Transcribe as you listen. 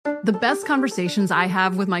The best conversations I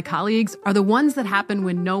have with my colleagues are the ones that happen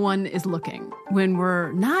when no one is looking, when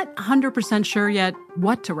we're not 100% sure yet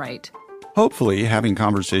what to write. Hopefully, having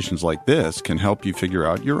conversations like this can help you figure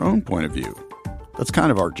out your own point of view. That's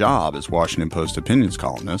kind of our job as Washington Post opinions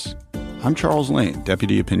columnists. I'm Charles Lane,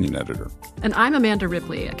 Deputy Opinion Editor. And I'm Amanda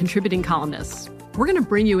Ripley, a contributing columnist. We're going to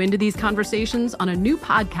bring you into these conversations on a new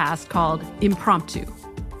podcast called Impromptu.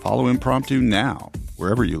 Follow Impromptu now,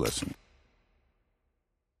 wherever you listen.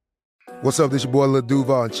 What's up, this your boy Lil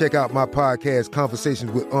Duval, and check out my podcast,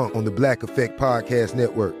 Conversations with Unc, on the Black Effect Podcast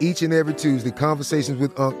Network. Each and every Tuesday, Conversations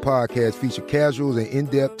with Unc podcast feature casuals and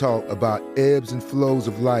in-depth talk about ebbs and flows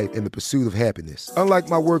of life and the pursuit of happiness. Unlike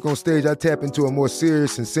my work on stage, I tap into a more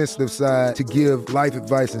serious and sensitive side to give life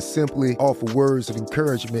advice and simply offer words of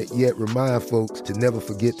encouragement, yet remind folks to never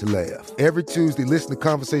forget to laugh. Every Tuesday, listen to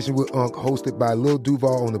Conversation with Unc, hosted by Lil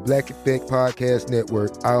Duval on the Black Effect Podcast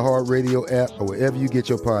Network, iHeartRadio app, or wherever you get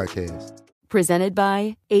your podcasts. Presented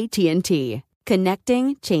by AT&T.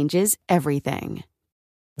 Connecting changes everything.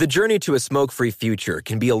 The journey to a smoke-free future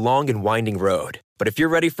can be a long and winding road. But if you're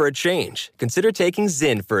ready for a change, consider taking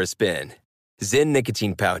Zyn for a spin. Zyn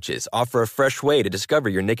nicotine pouches offer a fresh way to discover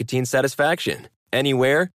your nicotine satisfaction.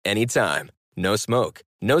 Anywhere, anytime. No smoke,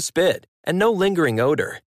 no spit, and no lingering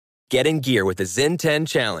odor. Get in gear with the Zyn 10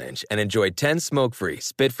 Challenge and enjoy 10 smoke-free,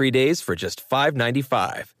 spit-free days for just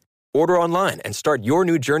 $5.95. Order online and start your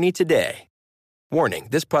new journey today. Warning,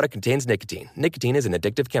 this product contains nicotine. Nicotine is an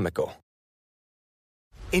addictive chemical.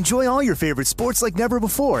 Enjoy all your favorite sports like never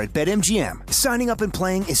before at BetMGM. Signing up and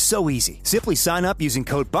playing is so easy. Simply sign up using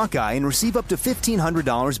code Buckeye and receive up to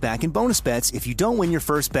 $1,500 back in bonus bets if you don't win your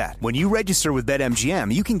first bet. When you register with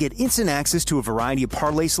BetMGM, you can get instant access to a variety of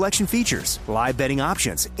parlay selection features, live betting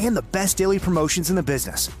options, and the best daily promotions in the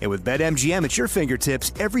business. And with BetMGM at your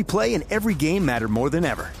fingertips, every play and every game matter more than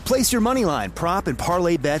ever. Place your moneyline, prop, and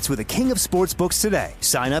parlay bets with the king of sportsbooks today.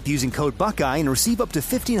 Sign up using code Buckeye and receive up to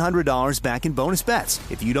 $1,500 back in bonus bets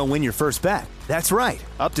if you don't win your first bet. That's right,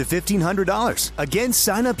 up to $1,500. Again,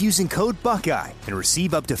 sign up using code Buckeye and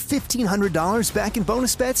receive up to $1,500 back in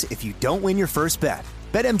bonus bets if you don't win your first bet.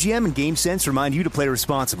 BetMGM and GameSense remind you to play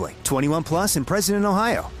responsibly. 21 plus and present in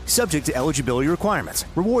Ohio. Subject to eligibility requirements.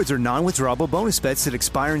 Rewards are non-withdrawable bonus bets that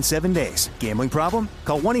expire in 7 days. Gambling problem?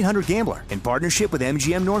 Call 1-800-GAMBLER in partnership with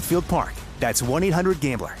MGM Northfield Park. That's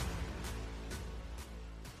 1-800-GAMBLER.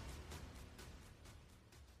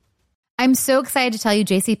 I'm so excited to tell you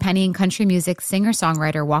JCPenney and country music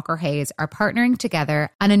singer-songwriter Walker Hayes are partnering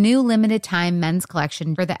together on a new limited-time men's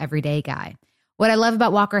collection for the everyday guy. What I love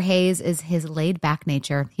about Walker Hayes is his laid-back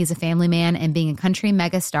nature. He's a family man, and being a country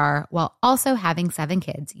megastar while also having 7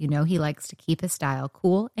 kids, you know he likes to keep his style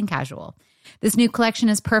cool and casual. This new collection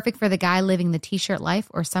is perfect for the guy living the t-shirt life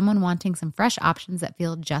or someone wanting some fresh options that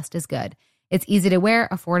feel just as good. It's easy to wear,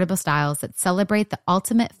 affordable styles that celebrate the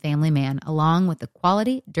ultimate family man, along with the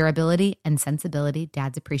quality, durability, and sensibility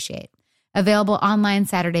dads appreciate. Available online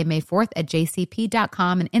Saturday, May 4th at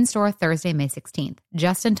jcp.com and in-store Thursday, May 16th.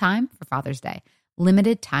 Just in time for Father's Day.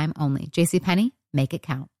 Limited time only. JCPenney, make it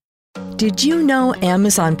count. Did you know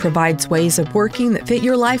Amazon provides ways of working that fit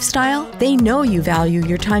your lifestyle? They know you value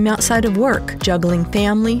your time outside of work, juggling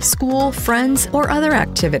family, school, friends, or other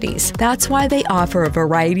activities. That's why they offer a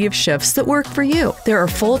variety of shifts that work for you. There are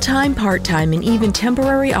full-time, part-time, and even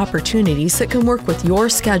temporary opportunities that can work with your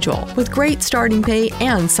schedule, with great starting pay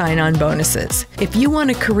and sign-on bonuses. If you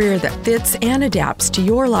want a career that fits and adapts to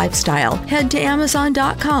your lifestyle, head to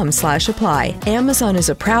amazon.com/apply. Amazon is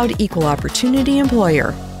a proud equal opportunity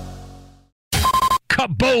employer.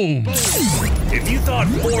 Kaboom! If you thought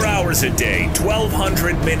 4 hours a day,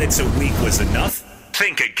 1,200 minutes a week was enough,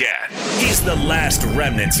 think again. He's the last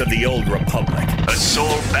remnants of the old republic, a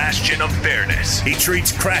sole bastion of fairness. He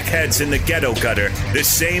treats crackheads in the ghetto gutter the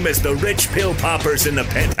same as the rich pill poppers in the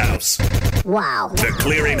penthouse. Wow. The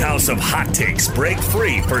clearinghouse of hot takes break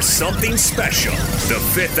free for something special. The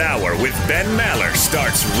Fifth Hour with Ben Maller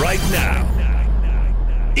starts right now.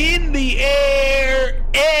 In the air,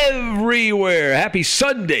 everywhere. Happy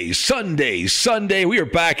Sunday, Sunday, Sunday. We are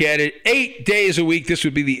back at it 8 days a week. This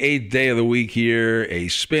would be the 8th day of the week here, a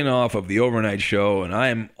spinoff of the overnight show. And I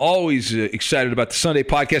am always excited about the Sunday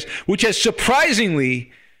podcast, which has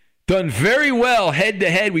surprisingly done very well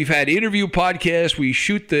head-to-head. We've had interview podcasts. We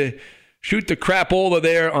shoot the crapola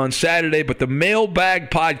there on Saturday. But the Mailbag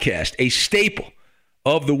podcast, a staple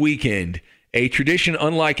of the weekend, a tradition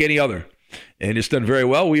unlike any other. And it's done very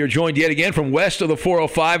well. We are joined yet again from west of the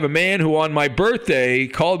 405, a man who on my birthday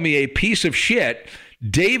called me a piece of shit,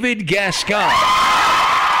 David Gascon.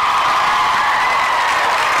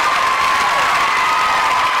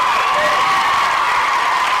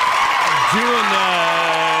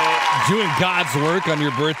 Doing God's work on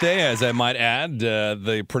your birthday, as I might add.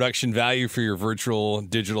 The production value for your virtual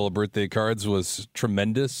digital birthday cards was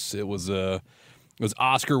tremendous. It was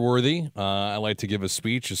Oscar worthy. I like to give a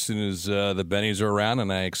speech as soon as the Bennies are around,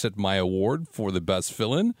 and I accept my award for the best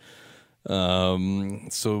fill-in.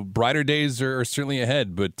 So brighter days are certainly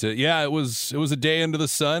ahead. But yeah, it was a day under the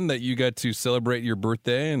sun that you got to celebrate your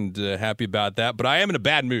birthday, and happy about that. But I am in a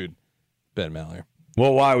bad mood, Ben Maller.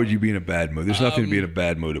 Well, why would you be in a bad mood? There's nothing to be in a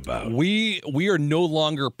bad mood about. We are no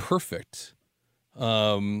longer perfect.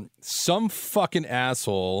 Some fucking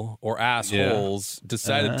asshole or assholes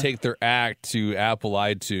decided to take their act to Apple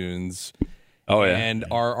iTunes. Oh, yeah. And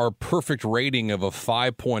our perfect rating of a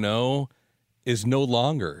 5.0 is no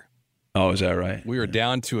longer. Oh, is that right? We are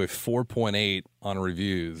down to a 4.8 on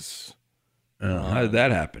reviews. How did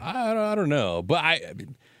that happen? I don't know. But I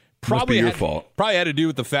mean, Must be your fault. Probably had to do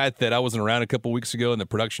with the fact that I wasn't around a couple weeks ago and the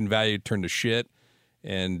production value turned to shit.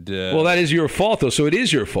 And well, that is your fault, though. So it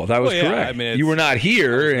is your fault. That was correct. I mean, you were not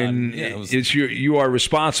here, you are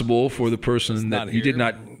responsible for the person that you did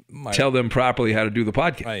not tell them properly how to do the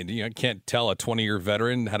podcast. I can't tell a 20-year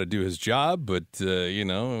veteran how to do his job, but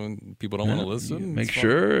people don't want to listen. Make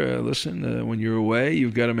sure listen when you're away.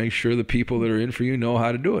 You've got to make sure the people that are in for you know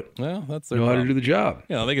how to do it. Well, that's their problem. How to do the job.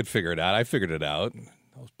 They could figure it out. I figured it out.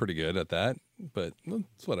 I was pretty good at that, but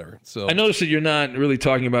it's whatever. So I noticed that you're not really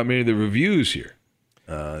talking about many of the reviews here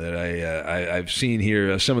that I've seen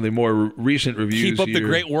here. Some of the more recent reviews. Keep up here. the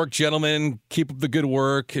great work, gentlemen. Keep up the good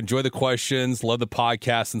work. Enjoy the questions. Love the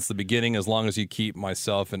podcast since the beginning. As long as you keep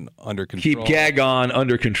myself under control. Keep Gag on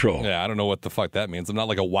under control. Yeah, I don't know what the fuck that means. I'm not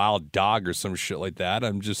like a wild dog or some shit like that.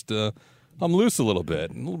 I'm just I'm loose a little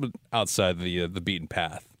bit outside the beaten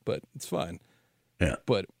path, but it's fine. Yeah,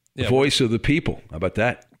 but. Yeah, voice of the people. How about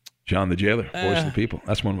that? John the Jailer, voice of the people.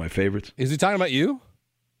 That's one of my favorites. Is he talking about you?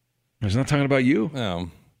 He's not talking about you. Oh.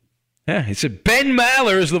 Yeah, he said Ben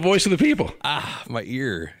Maller is the voice of the people. My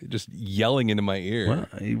ear. Just yelling into my ear. Well,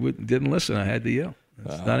 he didn't listen. I had to yell.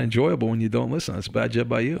 It's not enjoyable when you don't listen. That's a bad job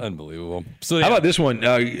by you. Unbelievable. So how about this one?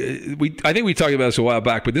 I think we talked about this a while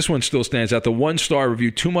back, but this one still stands out. The 1-star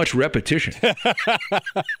review, too much repetition.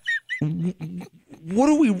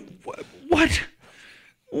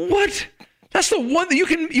 What? That's the one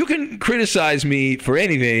that you can criticize me for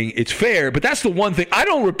anything. It's fair, but that's the one thing. I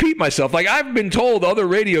don't repeat myself. Like I've been told other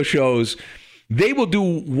radio shows, they will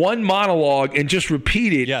do one monologue and just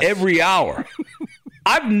repeat it every hour.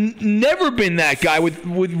 I've never been that guy, with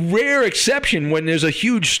rare exception. When there's a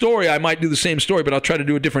huge story, I might do the same story, but I'll try to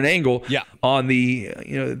do a different angle on the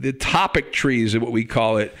the topic trees is what we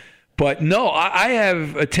call it. But no, I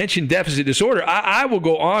have attention deficit disorder. I will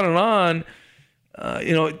go on and on.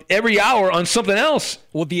 Every hour on something else.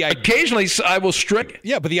 Well, occasionally I will stray.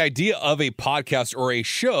 Yeah, but the idea of a podcast or a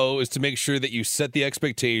show is to make sure that you set the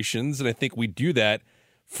expectations, and I think we do that.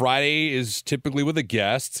 Friday is typically with a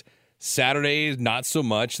guest. Saturday is not so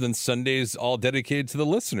much. Then Sunday is all dedicated to the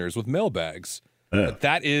listeners with mailbags. But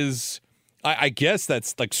that is, I guess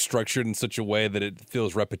that's like structured in such a way that it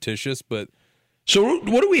feels repetitious, but. So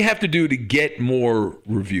what do we have to do to get more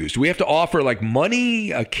reviews? Do we have to offer like money,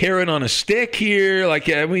 a carrot on a stick here? Like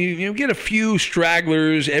we get a few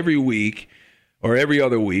stragglers every week or every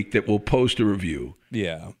other week that will post a review.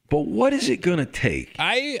 Yeah. But what is it going to take?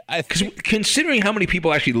 Because considering how many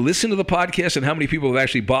people actually listen to the podcast and how many people have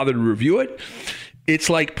actually bothered to review it, it's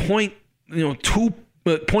like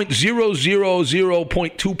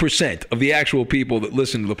 0.002% of the actual people that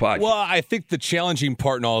listen to the podcast. Well, I think the challenging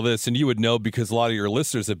part in all this, and you would know because a lot of your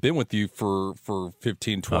listeners have been with you for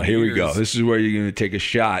 15, 20 years. Here we go. This is where you're going to take a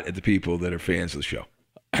shot at the people that are fans of the show.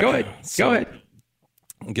 Go ahead. Go ahead.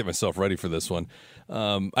 I'll get myself ready for this one.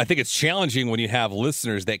 I think it's challenging when you have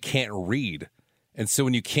listeners that can't read. And so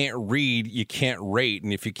when you can't read, you can't rate.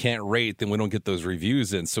 And if you can't rate, then we don't get those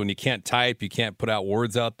reviews in. So when you can't type, you can't put out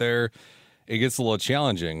words out there. It gets a little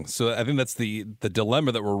challenging. So I think that's the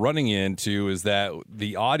dilemma that we're running into, is that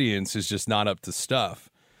the audience is just not up to stuff.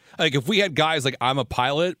 Like if we had guys like I'm a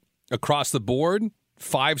Pilot across the board,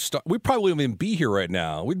 5-star, we'd probably even be here right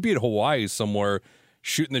now. We'd be in Hawaii somewhere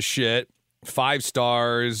shooting the shit, 5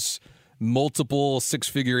 stars, multiple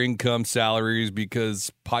 6-figure income salaries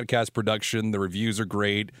because podcast production, the reviews are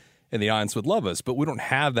great, and the audience would love us. But we don't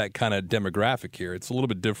have that kind of demographic here. It's a little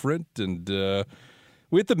bit different, and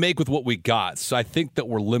we have to make with what we got. So I think that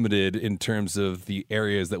we're limited in terms of the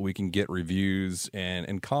areas that we can get reviews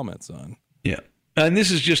and comments on. Yeah. And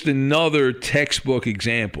this is just another textbook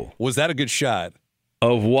example. Was that a good shot?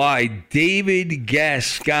 Of why David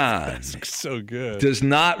Gascon so good. Does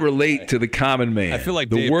not relate to the common man. I feel like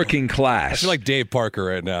the working class. I feel like Dave Parker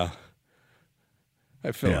right now.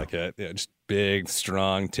 I feel like it. Yeah, just big,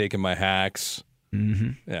 strong, taking my hacks.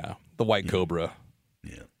 Mm-hmm. Yeah, the white cobra.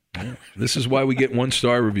 Yeah. This is why we get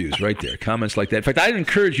 1-star reviews right there. Comments like that. In fact, I'd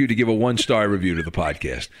encourage you to give a 1-star review to the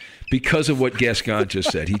podcast because of what Gascon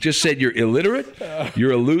just said. He just said you're illiterate,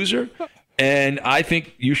 you're a loser, and I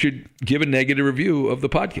think you should give a negative review of the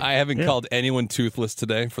podcast. I haven't called anyone toothless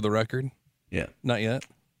today, for the record. Yeah. Not yet.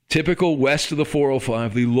 Typical west of the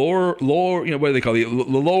 405, the lower, what do they call it?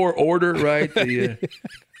 The lower order, right? The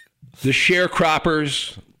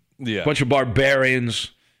sharecroppers, a bunch of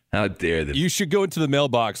barbarians. How dare they? You should go into the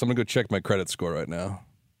mailbox. I'm going to go check my credit score right now.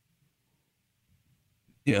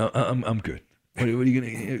 Yeah, I'm good. What are you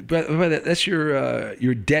going to? That's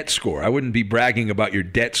your debt score. I wouldn't be bragging about your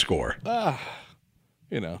debt score.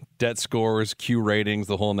 Debt scores, Q ratings,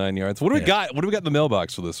 the whole 9 yards. What do we got? What do we got in the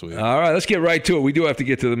mailbox for this week? All right, let's get right to it. We do have to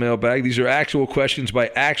get to the mailbag. These are actual questions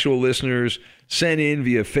by actual listeners sent in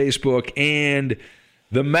via Facebook and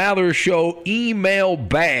the Maller Show email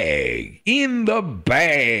bag. In the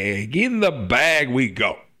bag we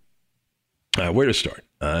go. Where to start?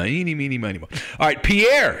 Eeny, meeny, miny, mo. All right,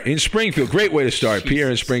 Pierre in Springfield. Great way to start. Jesus.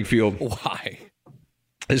 Pierre in Springfield. Why?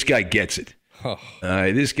 This guy gets it.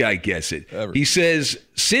 This guy gets it. He says,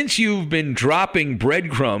 since you've been dropping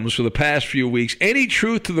breadcrumbs for the past few weeks, any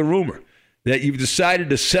truth to the rumor that you've decided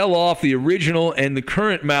to sell off the original and the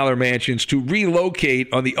current Maller mansions to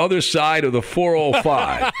relocate on the other side of the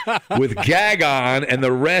 405 with Gagon and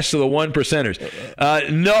the rest of the one percenters?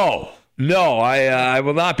 No, I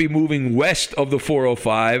will not be moving west of the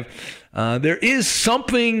 405. There is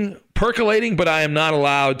something percolating, but I am not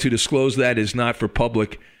allowed to disclose that. It's not for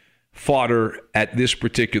public fodder at this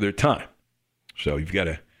particular time. So you've got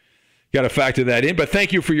to factor that in. But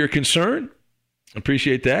thank you for your concern.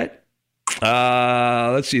 Appreciate that.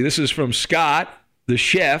 Let's see. This is from Scott, the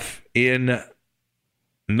chef in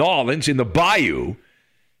Nolens in the Bayou.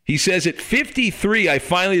 He says, at 53, I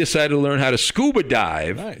finally decided to learn how to scuba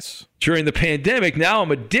dive. Nice. During the pandemic. Now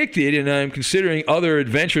I'm addicted and I'm considering other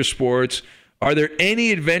adventure sports. Are there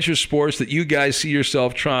any adventure sports that you guys see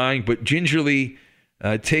yourself trying, but gingerly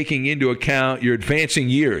taking into account your advancing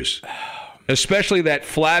years? Especially that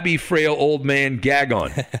flabby, frail old man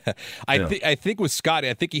Gagon. I think with Scotty,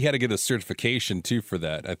 I think he had to get a certification too for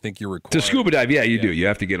that. I think you're required to scuba dive. Yeah, you do. You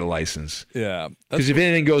have to get a license. Yeah, because if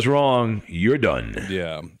anything goes wrong, you're done.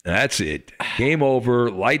 Yeah, that's it. Game over.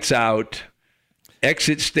 Lights out.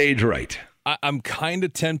 Exit stage right. I'm kind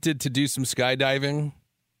of tempted to do some skydiving.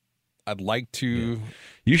 I'd like to. Yeah.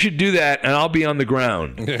 You should do that, and I'll be on the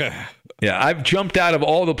ground. Yeah, I've jumped out of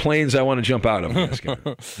all the planes I want to jump out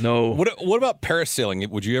of. No. What about parasailing?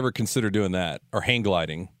 Would you ever consider doing that? Or hang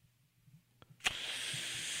gliding?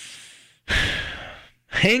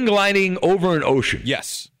 Hang gliding over an ocean?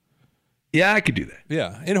 Yes. Yeah, I could do that.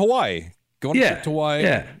 Yeah, in Hawaii. Going to Hawaii.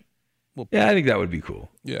 Yeah. Yeah, I think that would be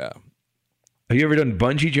cool. Yeah. Have you ever done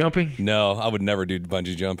bungee jumping? No, I would never do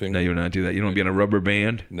bungee jumping. No, you would not do that. You don't want to be on a rubber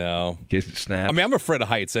band? No. In case it snaps? I mean, I'm afraid of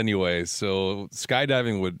heights anyway, so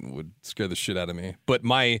skydiving would scare the shit out of me. But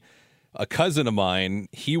a cousin of mine,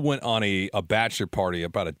 he went on a bachelor party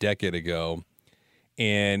about a decade ago,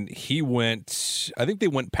 and he went, I think they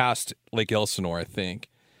went past Lake Elsinore, I think.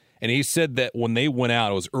 And he said that when they went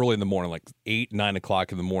out, it was early in the morning, like 8, 9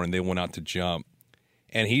 o'clock in the morning, they went out to jump.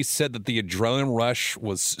 And he said that the adrenaline rush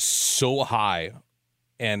was so high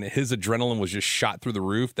and his adrenaline was just shot through the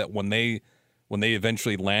roof that when they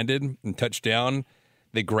eventually landed and touched down,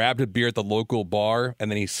 they grabbed a beer at the local bar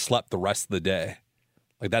and then he slept the rest of the day.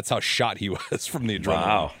 Like, that's how shot he was from the adrenaline.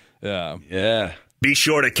 Wow. Yeah. Yeah. Be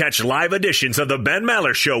sure to catch live editions of The Ben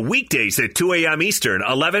Maller Show weekdays at 2 a.m. Eastern,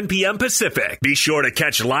 11 p.m. Pacific. Be sure to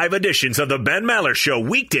catch live editions of The Ben Maller Show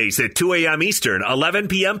weekdays at 2 a.m. Eastern, 11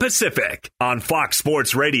 p.m. Pacific on Fox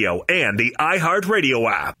Sports Radio and the iHeartRadio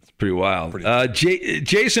app. It's pretty wild.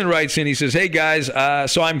 Jason writes in, he says, hey, guys,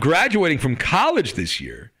 so I'm graduating from college this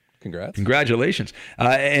year. Congrats. Congratulations.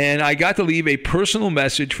 And I got to leave a personal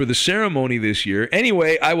message for the ceremony this year.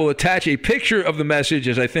 Anyway, I will attach a picture of the message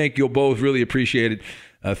as I think you'll both really appreciate it.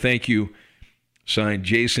 Thank you. Signed,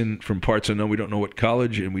 Jason from parts unknown. We don't know what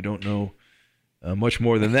college, and we don't know much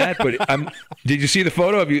more than that. But did you see the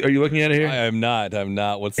photo? Are you looking at it here? I am not.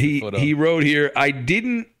 What's the photo? He wrote here, I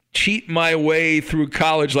didn't cheat my way through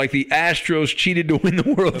college like the Astros cheated to win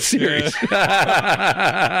the World Series. That's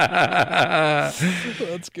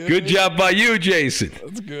good. Good job by you, Jason.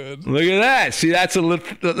 That's good. Look at that. See, that's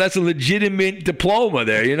a legitimate diploma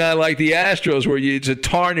there. You're not like the Astros where it's a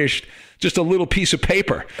tarnished, just a little piece of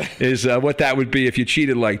paper is what that would be if you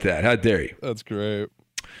cheated like that. How dare you? That's great.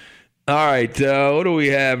 All right. What do we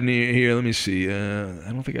have near here? Let me see.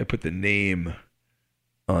 I don't think I put the name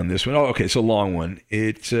on this one. Oh, okay, it's a long one.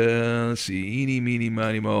 It's, let's see, eeny, meeny,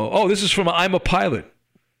 miny, mo. Oh, this is from I'm a Pilot.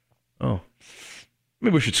 Oh,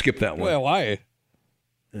 maybe we should skip that one. Well, why?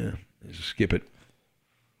 Yeah, just skip it.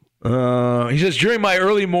 He says, during my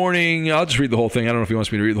early morning, I'll just read the whole thing. I don't know if he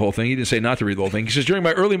wants me to read the whole thing. He didn't say not to read the whole thing. He says, during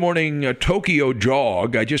my early morning Tokyo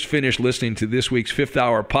jog, I just finished listening to this week's Fifth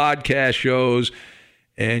Hour podcast shows,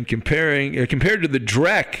 and compared to the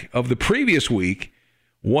dreck of the previous week,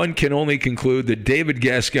 one can only conclude that David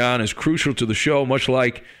Gascon is crucial to the show, much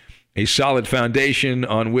like a solid foundation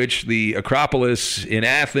on which the Acropolis in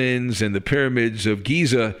Athens and the pyramids of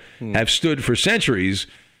Giza have stood for centuries.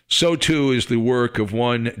 So, too, is the work of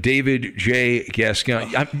one David J.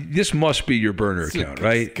 Gascon. This must be your burner account,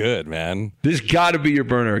 right? It's good, man. This got to be your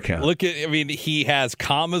burner account. Look at, he has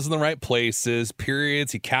commas in the right places,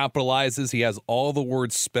 periods, he capitalizes, he has all the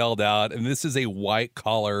words spelled out, and this is a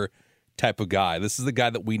white-collar type of guy. This is the guy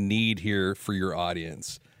that we need here for your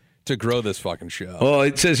audience to grow this fucking show. Well,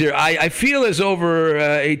 it says here, I feel as over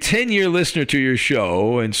a 10-year listener to your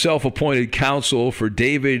show and self-appointed counsel for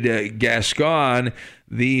David Gascon,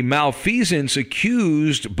 the malfeasance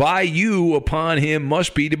accused by you upon him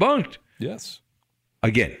must be debunked. Yes.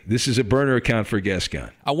 Again, this is a burner account for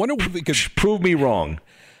Gascon. I wonder if we could prove me wrong.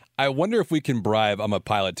 I wonder if we can bribe I'm a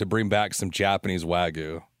Pilot to bring back some Japanese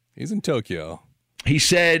Wagyu. He's in Tokyo. He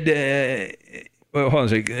said, hold on a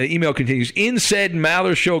second. The email continues. In said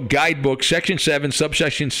Maller Show guidebook, Section 7,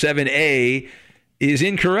 subsection 7A is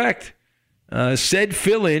incorrect. Said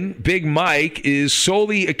fill-in, Big Mike, is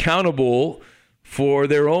solely accountable for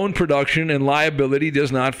their own production, and liability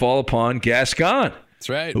does not fall upon Gascon. That's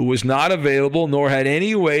right. Who was not available nor had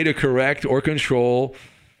any way to correct or control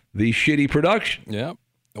the shitty production. Yep.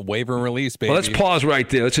 A waiver and release, baby. Well, let's pause right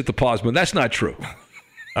there. Let's hit the pause button. That's not true.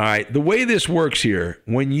 All right. The way this works here,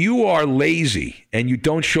 when you are lazy and you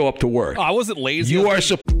don't show up to work. Oh, I wasn't lazy. You are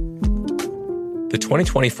The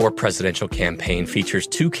 2024 presidential campaign features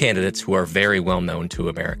two candidates who are very well known to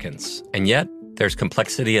Americans. And yet, there's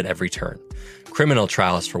complexity at every turn. Criminal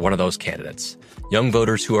trials for one of those candidates. Young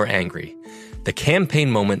voters who are angry. The Campaign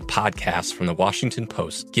Moment podcast from the Washington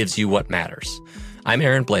Post gives you what matters. I'm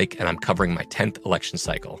Aaron Blake, and I'm covering my 10th election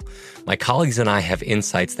cycle. My colleagues and I have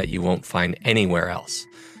insights that you won't find anywhere else.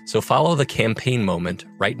 So follow The Campaign Moment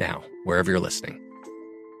right now, wherever you're listening.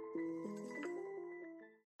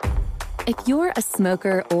 If you're a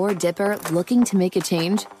smoker or dipper looking to make a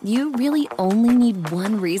change, you really only need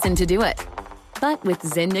one reason to do it. But with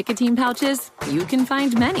Zyn nicotine pouches, you can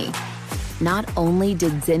find many. Not only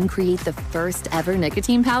did Zyn create the first ever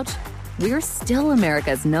nicotine pouch, we're still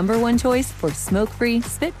America's #1 choice for smoke-free,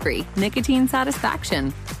 spit-free nicotine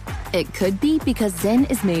satisfaction. It could be because Zyn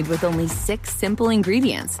is made with only 6 simple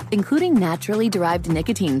ingredients, including naturally derived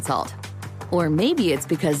nicotine salt. Or maybe it's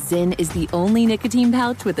because Zyn is the only nicotine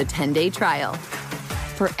pouch with a 10-day trial.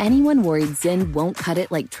 For anyone worried Zyn won't cut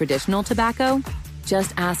it like traditional tobacco,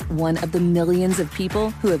 just ask one of the millions of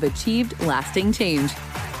people who have achieved lasting change.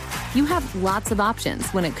 You have lots of options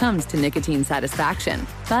when it comes to nicotine satisfaction,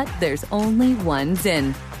 but there's only one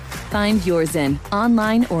Zyn. Find your Zyn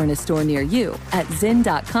online or in a store near you at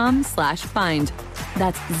zyn.com/find.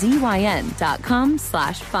 That's ZYN.com/find.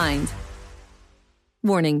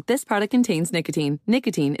 Warning, this product contains nicotine.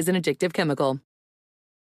 Nicotine is an addictive chemical.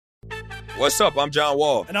 What's up? I'm John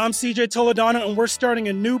Wall. And I'm CJ Toledano, and we're starting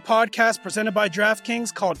a new podcast presented by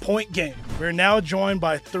DraftKings called Point Game. We're now joined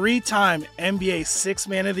by 3-time NBA Sixth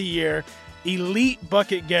Man of the Year, elite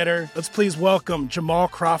bucket getter. Let's please welcome Jamal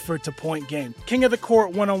Crawford to Point Game. King of the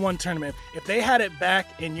Court one-on-one tournament. If they had it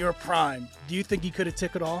back in your prime, do you think you could have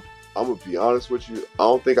took it all? I'm going to be honest with you. I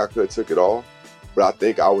don't think I could have took it all, but I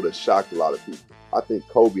think I would have shocked a lot of people. I think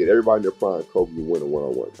Kobe and everybody in their prime, Kobe would win a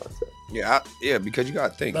one-on-one contest. Yeah, because you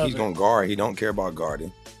got to think, he's going to guard. He don't care about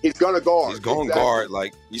guarding. He's going to guard. He's going to guard.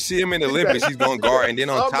 Like, you see him in the Olympics, he's going to guard. And then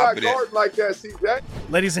on top of that. I'm not guarding like that, CJ.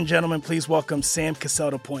 Ladies and gentlemen, please welcome Sam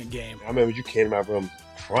Cassell to Point Game. I remember you came out from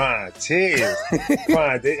prime 10.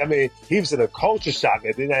 I mean, he was in a culture shock.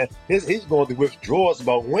 And then he's going through withdrawals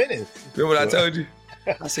about winning. Remember what I told you?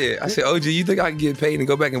 I said, OG, you think I can get paid and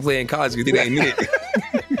go back and play in college because it ain't it?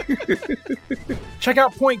 Check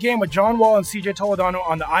out Point Game with John Wall and CJ Toledano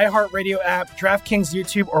on the iHeartRadio app, DraftKings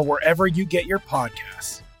YouTube, or wherever you get your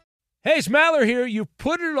podcasts. Hey, it's Maller here. You've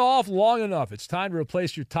put it off long enough. It's time to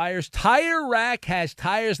replace your tires. Tire Rack has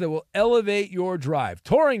tires that will elevate your drive.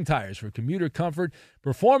 Touring tires for commuter comfort,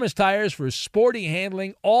 performance tires for sporty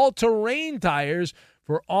handling, all-terrain tires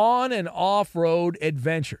for on- and off-road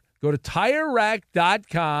adventure. Go to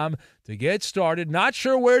TireRack.com to get started. Not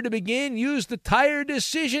sure where to begin? Use the Tire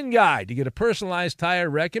Decision Guide to get a personalized tire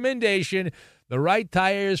recommendation. The right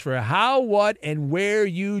tires for how, what, and where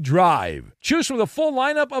you drive. Choose from the full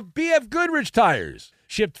lineup of BF Goodrich tires.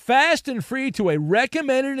 Shipped fast and free to a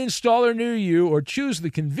recommended installer near you, or choose the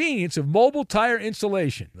convenience of mobile tire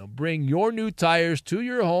installation. They'll bring your new tires to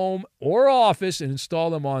your home or office and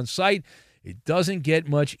install them on site. It doesn't get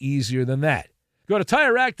much easier than that. Go to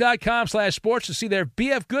TireRack.com/sports to see their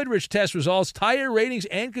BF Goodrich test results, tire ratings,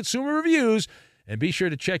 and consumer reviews, and be sure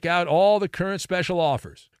to check out all the current special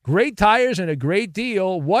offers. Great tires and a great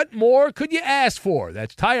deal. What more could you ask for?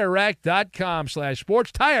 That's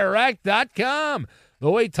TireRack.com/sports. TireRack.com, the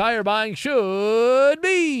way tire buying should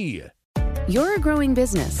be. You're a growing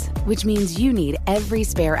business, which means you need every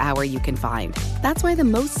spare hour you can find. That's why the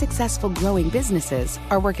most successful growing businesses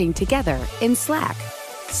are working together in Slack.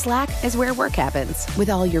 Slack is where work happens, with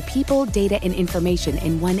all your people, data, and information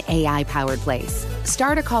in one AI-powered place.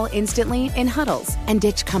 Start a call instantly in huddles and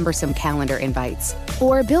ditch cumbersome calendar invites.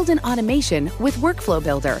 Or build an automation with Workflow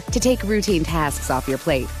Builder to take routine tasks off your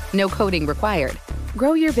plate. No coding required.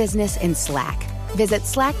 Grow your business in Slack. Visit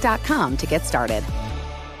slack.com to get started.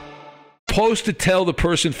 Supposed to tell the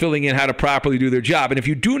person filling in how to properly do their job. And if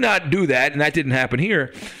you do not do that, and that didn't happen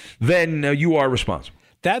here, then you are responsible.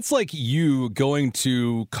 That's like you going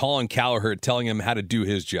to Colin Cowherd telling him how to do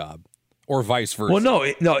his job, or vice versa. Well,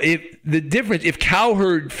 the difference, if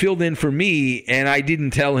Cowherd filled in for me and I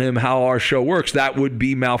didn't tell him how our show works, that would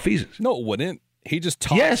be malfeasance. No, it wouldn't. He just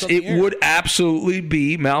talks. Yes, it air. would absolutely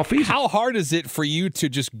be malfeasance. How hard is it for you to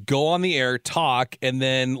just go on the air, talk, and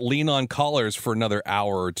then lean on callers for another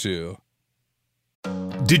hour or two?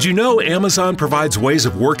 Did you know Amazon provides ways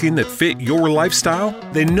of working that fit your lifestyle?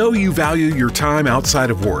 They know you value your time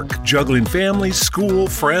outside of work, juggling family, school,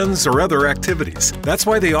 friends, or other activities. That's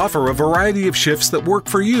why they offer a variety of shifts that work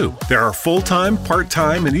for you. There are full-time,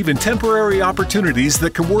 part-time, and even temporary opportunities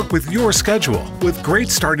that can work with your schedule, with great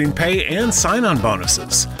starting pay and sign-on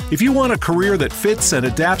bonuses. If you want a career that fits and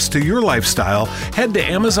adapts to your lifestyle, head to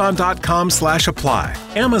Amazon.com/apply.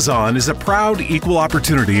 Amazon is a proud equal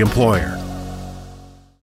opportunity employer.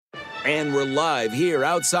 And we're live here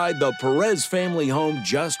outside the Perez family home,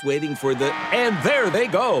 just waiting for the... And there they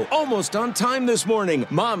go, almost on time this morning.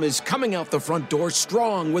 Mom is coming out the front door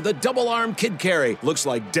strong with a double-arm kid carry. Looks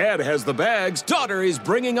like Dad has the bags. Daughter is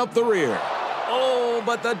bringing up the rear. Oh,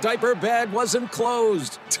 but the diaper bag wasn't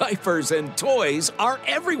closed. Diapers and toys are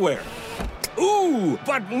everywhere. Ooh,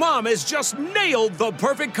 but Mom has just nailed the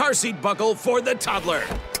perfect car seat buckle for the toddler.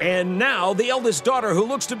 And now the eldest daughter, who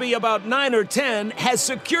looks to be about 9 or 10, has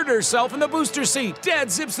secured herself in the booster seat.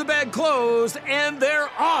 Dad zips the bag closed, and they're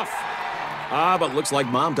off. But looks like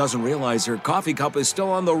Mom doesn't realize her coffee cup is still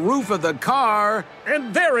on the roof of the car.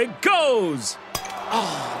 And there it goes.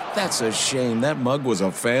 Oh, that's a shame. That mug was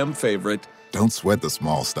a fam favorite. Don't sweat the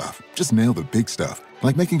small stuff. Just nail the big stuff.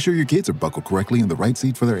 Like making sure your kids are buckled correctly in the right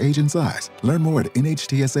seat for their age and size. Learn more at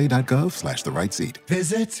nhtsa.gov/the right seat.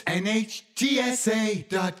 Visit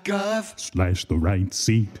nhtsa.gov/the right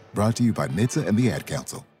seat. Brought to you by NHTSA and the Ad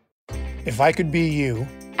Council. If I could be you.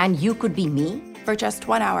 And you could be me. For just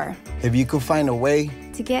 1 hour. If you could find a way.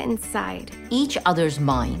 To get inside each other's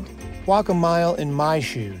mind. Walk a mile in my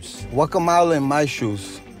shoes. Walk a mile in my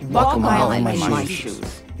shoes. Walk a mile in my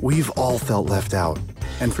shoes. We've all felt left out.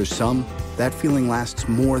 And for some, that feeling lasts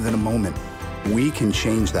more than a moment. We can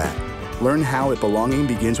change that. Learn how at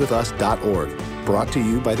belongingbeginswithus.org. Brought to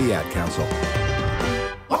you by the Ad Council.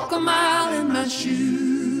 Walk a mile in my shoes.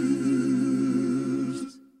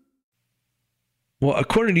 Well,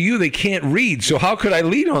 according to you, they can't read, so how could I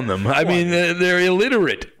lead on them? I mean, they're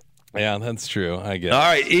illiterate. Yeah, that's true, I guess. All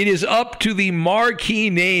right, it is up to the marquee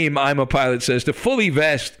name, I'm a Pilot says, to fully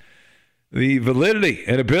vest the validity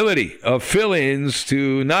and ability of fill-ins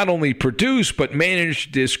to not only produce but manage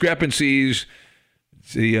discrepancies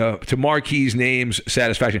to Marquis' name's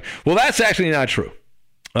satisfaction. Well, that's actually not true.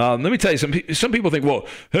 Let me tell you, some people think, well,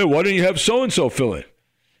 hey, why don't you have so-and-so fill in?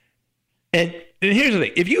 And here's the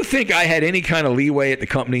thing. If you think I had any kind of leeway at the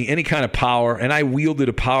company, any kind of power, and I wielded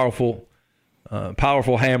a powerful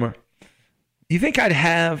hammer, you think I'd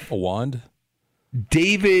have a wand?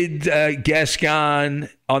 David Gascon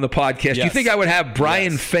on the podcast. Yes. Do you think I would have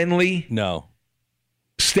Brian Fenley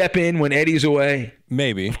step in when Eddie's away?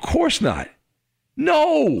 Maybe. Of course not.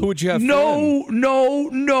 No. Who would you have No.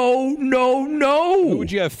 Who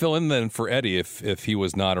would you have fill in then for Eddie if he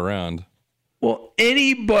was not around? Well,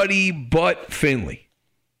 anybody but Finley.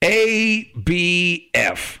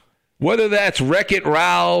 ABF. Whether that's Wreck-It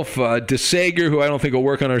Ralph, DeSager, who I don't think will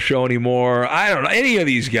work on our show anymore. I don't know. Any of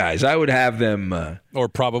these guys, I would have them. Or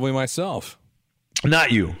probably myself.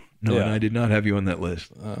 Not you. No, Yeah. and I did not have you on that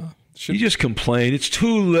list. You just complain. It's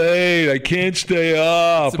too late. I can't stay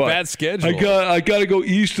up. It's a bad schedule. I got to go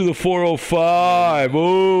east of the 405.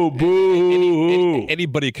 Oh, boo.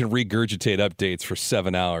 Anybody can regurgitate updates for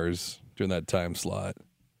 7 hours during that time slot.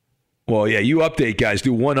 Well, yeah, you update guys.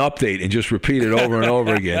 Do one update and just repeat it over and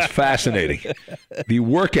over again. It's fascinating. The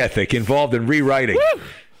work ethic involved in rewriting. Woo!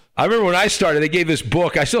 I remember when I started, they gave this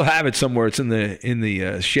book. I still have it somewhere. It's in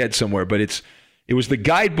the shed somewhere, but it was the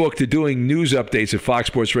guidebook to doing news updates at Fox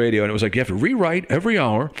Sports Radio, and it was like you have to rewrite every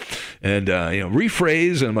hour and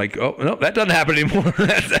rephrase. And I'm like, oh no, that doesn't happen anymore.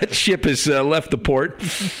 that ship has left the port.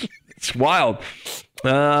 It's wild.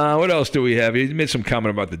 What else do we have? You made some comment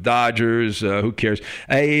about the Dodgers. Who cares?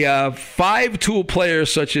 A five-tool player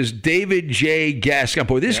such as David J. Gascon.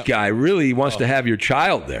 Boy, this guy really wants to have your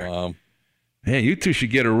child there. Man, you two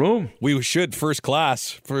should get a room. We should. First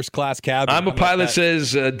class cabin. I'm a pilot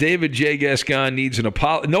says David J. Gascon needs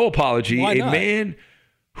no apology. Why not? A man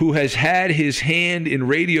who has had his hand in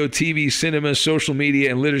radio, TV, cinema, social media,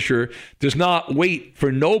 and literature does not wait for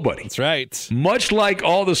nobody. That's right. Much like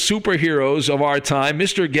all the superheroes of our time,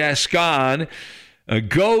 Mr. Gascon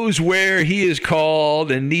goes where he is called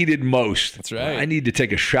and needed most. That's right. I need to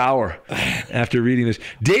take a shower after reading this.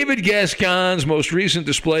 David Gascon's most recent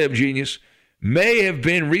display of genius may have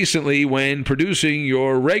been recently when producing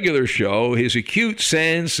your regular show. His acute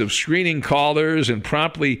sense of screening callers and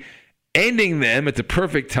promptly ending them at the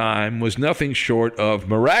perfect time was nothing short of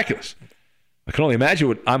miraculous. I can only imagine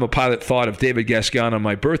what I'm a Pilot thought of David Gascon on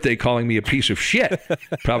my birthday calling me a piece of shit.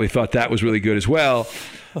 Probably thought that was really good as well.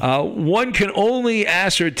 One can only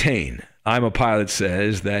ascertain, I'm a Pilot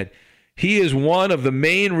says, that he is one of the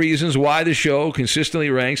main reasons why the show consistently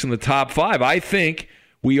ranks in the top 5. I think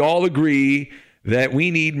we all agree that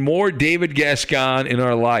we need more David Gascon in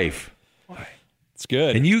our life. It's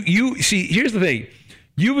good. And you see, here's the thing.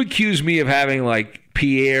 You've accused me of having like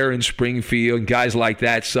Pierre and Springfield and guys like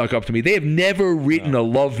that suck up to me. They have never written a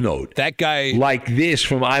love note that guy like this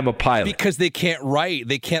from I'm a Pilot. Because they can't write.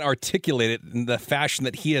 They can't articulate it in the fashion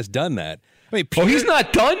that he has done that. I mean, Pierre, he's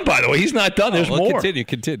not done, by the way. He's not done. There's more.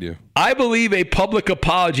 Continue. I believe a public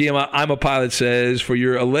apology, I'm a Pilot says, for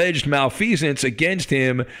your alleged malfeasance against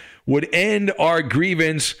him would end our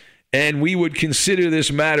grievance, and we would consider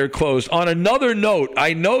this matter closed. On another note,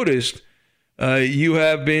 I noticed you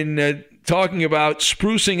have been talking about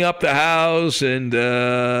sprucing up the house and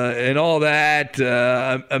all that.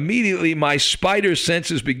 Immediately, my spider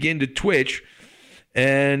senses begin to twitch,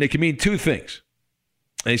 and it can mean two things.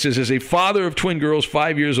 And he says, as a father of twin girls,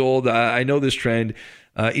 5 years old, I know this trend.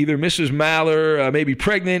 Either Mrs. Maller may be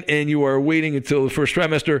pregnant and you are waiting until the first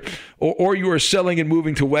trimester, or you are selling and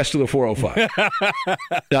moving to west of the 405.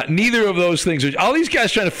 Neither of those things. All these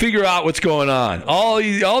guys trying to figure out what's going on. All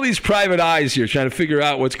these private eyes here trying to figure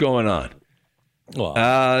out what's going on. Well,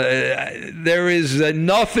 there is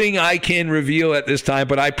nothing I can reveal at this time,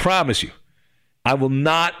 but I promise you, I will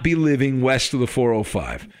not be living west of the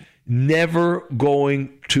 405. Never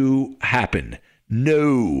going to happen.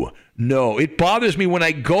 No. It bothers me when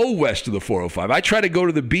I go west of the 405. I try to go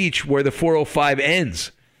to the beach where the 405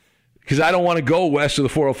 ends because I don't want to go west of the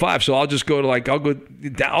 405. So I'll just go to I'll go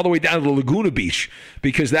all the way down to the Laguna Beach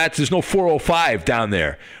because there's no 405 down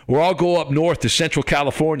there. Or I'll go up north to Central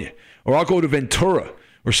California. Or I'll go to Ventura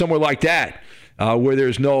or somewhere like that where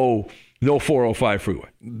there's no 405 freeway.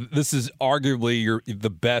 This is arguably the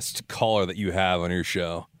best caller that you have on your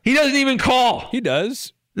show. He doesn't even call. He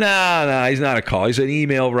does. No, he's not a caller. He's an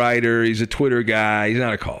email writer. He's a Twitter guy. He's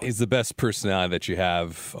not a caller. He's the best personality that you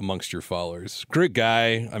have amongst your followers. Great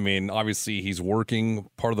guy. I mean, obviously he's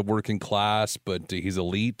part of the working class, but he's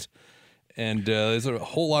elite. And there's a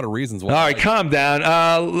whole lot of reasons why. All right, calm down.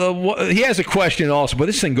 He has a question also, but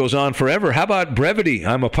this thing goes on forever. How about brevity?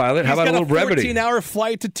 I'm a Pilot. How about a little brevity? He's got a 14-hour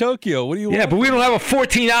flight to Tokyo. What do you want? Yeah, but we don't have a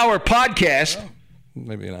 14-hour podcast. Oh,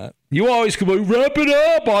 maybe not. You always come like, wrap it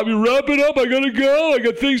up, Bobby. Wrap it up. I gotta go. I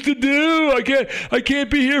got things to do. I can't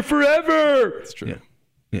be here forever. That's true.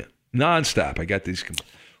 Yeah. Nonstop. I got these.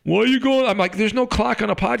 Why are you going? I'm like, there's no clock on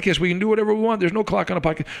a podcast. We can do whatever we want. There's no clock on a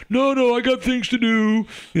podcast. No, I got things to do.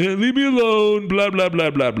 Yeah, leave me alone. Blah, blah,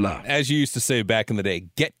 blah, blah, blah. As you used to say back in the day,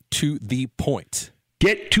 get to the point.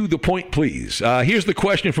 Get to the point, please. Here's the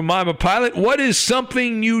question from I'm a Pilot. What is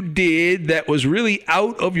something you did that was really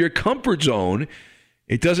out of your comfort zone?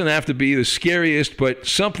 It doesn't have to be the scariest, but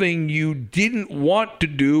something you didn't want to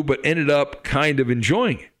do but ended up kind of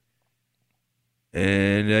enjoying it.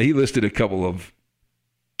 And he listed a couple of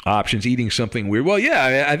options, eating something weird. Well,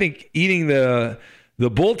 yeah, I think eating the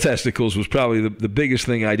bull testicles was probably the biggest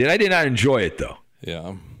thing I did. I did not enjoy it, though.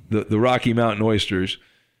 Yeah. The Rocky Mountain oysters.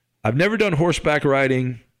 I've never done horseback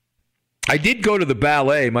riding. I did go to the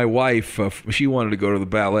ballet. My wife, she wanted to go to the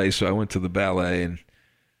ballet, so I went to the ballet and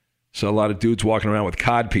saw a lot of dudes walking around with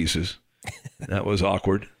cod pieces. That was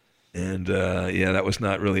awkward. And, that was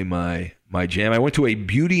not really my jam. I went to a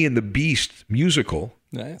Beauty and the Beast musical.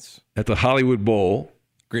 Nice. At the Hollywood Bowl.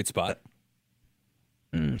 Great spot.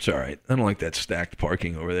 It's all right. I don't like that stacked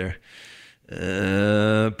parking over there.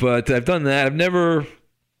 But I've done that.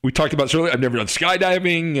 We talked about this earlier, I've never done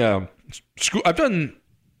skydiving. I've done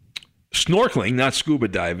snorkeling, not scuba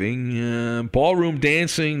diving. Ballroom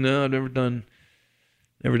dancing, no, I've never done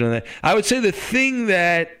that. I would say the thing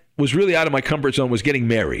that was really out of my comfort zone was getting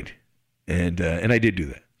married. And I did do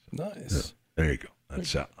that. Nice. There you go.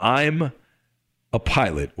 That's I'm a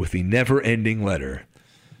pilot with the never-ending letter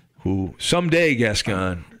who someday,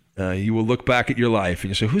 Gascon, you will look back at your life and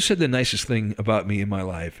you say, who said the nicest thing about me in my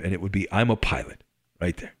life? And it would be, I'm a pilot,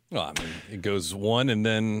 right there. Well, I mean, it goes one and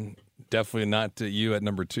then definitely not to you at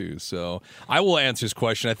number 2. So I will answer his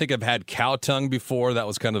question. I think I've had cow tongue before. That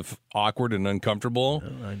was kind of awkward and uncomfortable.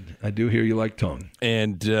 I do hear you like tongue.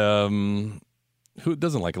 And who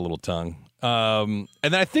doesn't like a little tongue? And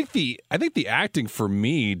then I think the acting for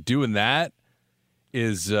me doing that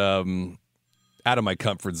is out of my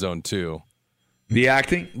comfort zone too. The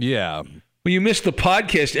acting? Yeah. Well, you miss the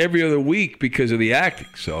podcast every other week because of the acting,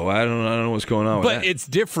 so I don't know what's going on with that. But it's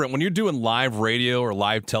different. When you're doing live radio or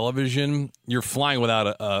live television, you're flying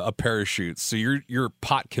without a parachute, so you're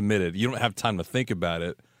pot committed. You don't have time to think about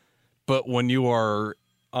it. But when you are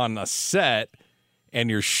on a set and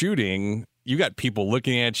you're shooting, you got people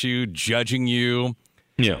looking at you, judging you.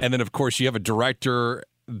 Yeah. And then, of course, you have a director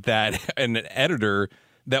and an editor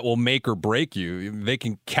that will make or break you. They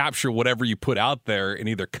can capture whatever you put out there and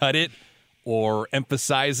either cut it or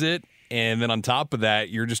emphasize it. And then on top of that,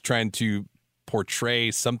 you're just trying to portray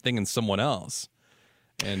something in someone else.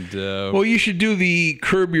 And well, you should do the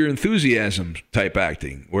Curb Your Enthusiasm type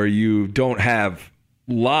acting where you don't have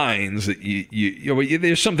lines that you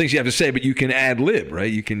there's some things you have to say, but you can ad lib,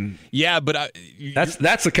 right? You can. Yeah, but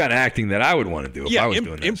that's the kind of acting that I would want to do if I was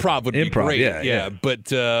doing that. Improv would be great. Yeah.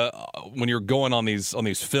 But when you're going on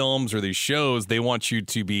these films or these shows, they want you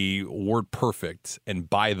to be word perfect and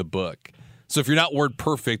by the book. So if you're not word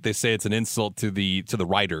perfect, they say it's an insult to the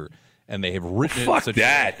writer, and they have written fuck it.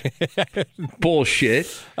 That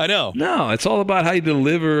bullshit. I know. No, it's all about how you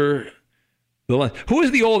deliver. Who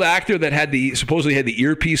is the old actor that supposedly had the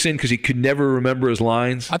earpiece in because he could never remember his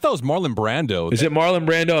lines? I thought it was Marlon Brando. Is it Marlon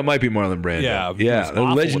Brando? It might be Marlon Brando. Yeah, the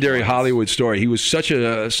legendary Hollywood story. He was such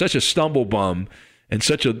a stumble bum and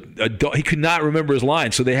such a he could not remember his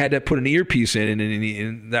lines, so they had to put an earpiece in,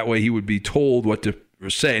 and that way he would be told what to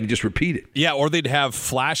say and just repeat it. Yeah, or they'd have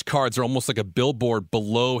flashcards or almost like a billboard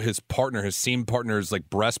below his scene partner's like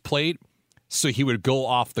breastplate, so he would go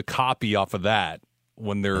off the copy off of that.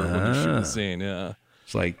 When they're shooting the scene, yeah.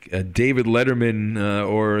 It's like David Letterman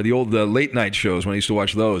or the old late night shows when I used to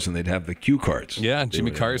watch those, and they'd have the cue cards. Yeah, Jimmy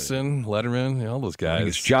Carson, Letterman, all those guys. I think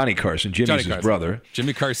it's Johnny Carson. Jimmy's his brother.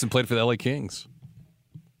 Jimmy Carson played for the LA Kings.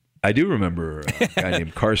 I do remember a guy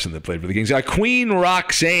named Carson that played for the Kings. Queen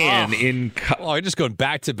Roxanne in... you're just going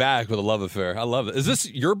back to back with a love affair. I love it. Is this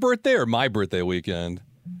your birthday or my birthday weekend?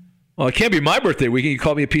 Well, it can't be my birthday weekend. You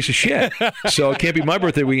called me a piece of shit. So it can't be my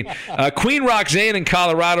birthday weekend. Queen Roxanne in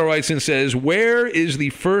Colorado writes in and says, where is the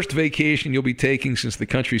first vacation you'll be taking since the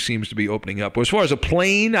country seems to be opening up? Well, as far as a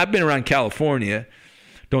plane, I've been around California.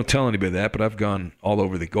 Don't tell anybody that, but I've gone all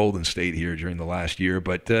over the Golden State here during the last year.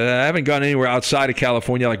 But I haven't gone anywhere outside of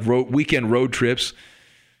California, like weekend road trips.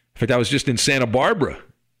 In fact, I was just in Santa Barbara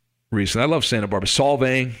recently. I love Santa Barbara.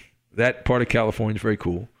 Solvang, that part of California is very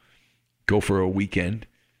cool. Go for a weekend.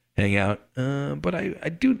 Hang out, but I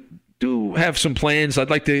do have some plans. I'd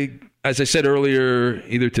like to, as I said earlier,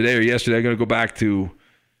 either today or yesterday, I'm going to go back to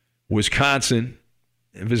Wisconsin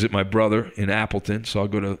and visit my brother in Appleton. So I'll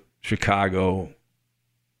go to Chicago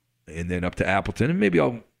and then up to Appleton, and maybe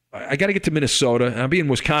I got to get to Minnesota. I'll be in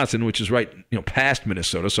Wisconsin, which is right, past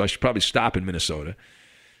Minnesota, so I should probably stop in Minnesota,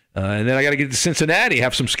 and then I got to get to Cincinnati,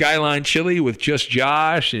 have some Skyline chili with just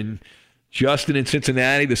Josh and Justin in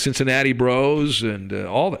Cincinnati, the Cincinnati Bros, and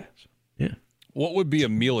all that. So, yeah. What would be a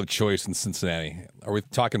meal of choice in Cincinnati? Are we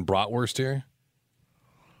talking bratwurst here?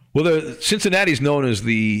 Well, Cincinnati's known as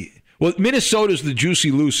Minnesota's the Juicy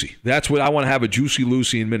Lucy. That's what I want to have, a Juicy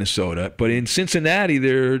Lucy in Minnesota. But in Cincinnati,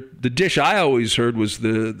 the dish I always heard was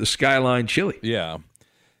the Skyline chili. Yeah.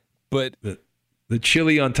 But the the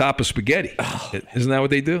chili on top of spaghetti. Isn't that what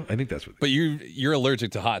they do? I think that's what. But you're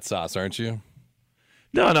allergic to hot sauce, aren't you?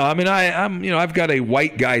 No. I mean, I've got a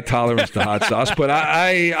white guy tolerance to hot sauce, but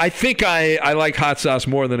I think I like hot sauce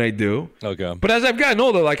more than I do. Okay. But as I've gotten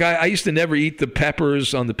older, like I used to never eat the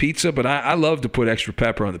peppers on the pizza, but I love to put extra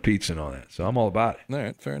pepper on the pizza and all that. So I'm all about it. All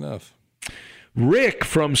right, fair enough. Rick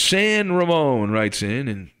from San Ramon writes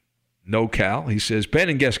in NoCal. He says, Ben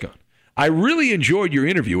and Gascon, I really enjoyed your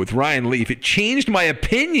interview with Ryan Leaf. It changed my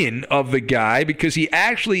opinion of the guy because he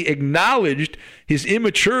actually acknowledged his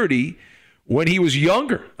immaturity when he was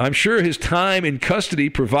younger. I'm sure his time in custody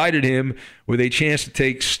provided him with a chance to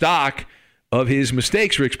take stock of his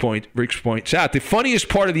mistakes, Rick points out. The funniest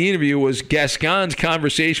part of the interview was Gascon's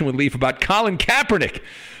conversation with Leaf about Colin Kaepernick.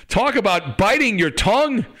 Talk about biting your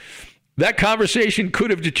tongue. That conversation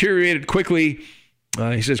could have deteriorated quickly.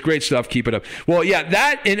 He says, great stuff. Keep it up. Well, yeah,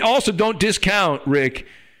 that, and also don't discount, Rick,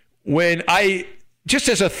 when I, just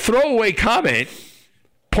as a throwaway comment,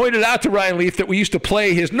 pointed out to Ryan Leaf that we used to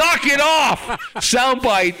play his knock it off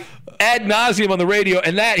soundbite ad nauseum on the radio,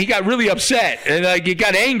 and that he got really upset, and he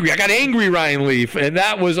got angry. I got angry, Ryan Leaf, and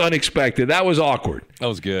that was unexpected. That was awkward. That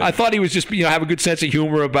was good. I thought he was just, have a good sense of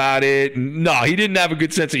humor about it. No, he didn't have a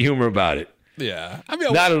good sense of humor about it. Yeah. I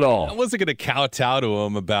mean, not at all. I wasn't going to kowtow to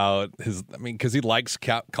him about because he likes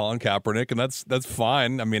Colin Kaepernick, and that's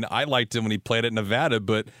fine. I mean, I liked him when he played at Nevada,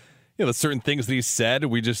 but there's certain things that he said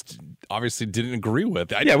we just obviously didn't agree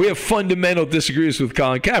with. We have fundamental disagreements with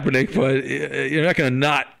Colin Kaepernick, but you're not going to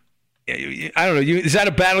not. I don't know. Is that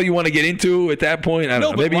a battle you want to get into at that point? I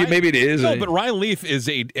don't know. Maybe it is. No, but Ryan Leaf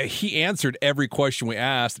he answered every question we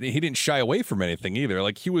asked, and he didn't shy away from anything either.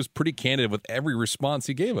 Like, he was pretty candid with every response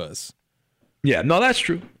he gave us. Yeah, no, that's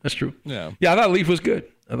true. That's true. Yeah, I thought Leaf was good.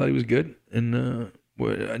 I thought he was good. And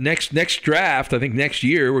next draft, I think next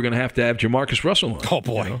year, we're going to have Jamarcus Russell on. Oh,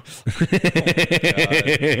 boy.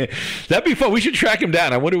 That'd be fun. We should track him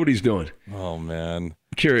down. I wonder what he's doing. Oh, man.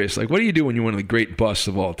 Curious. Like, what do you do when you're one of the great busts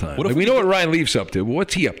of all time? We know what Ryan Leaf's up to, but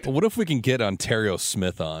what's he up to? What if we can get Ontario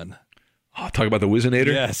Smith on? Oh, talk about the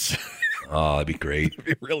Wizinator? Yes. Oh, that'd be great. It'd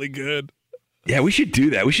be really good. Yeah, we should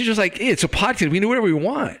do that. We should just it's a podcast. We can do whatever we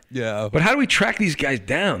want. Yeah. But how do we track these guys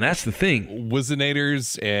down? That's the thing.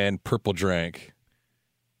 Wizinators and Purple Drank.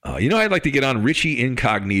 I'd like to get on Richie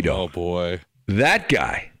Incognito. Oh, boy. That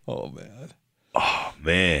guy. Oh, man. Oh,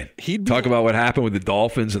 man. He'd talk about what happened with the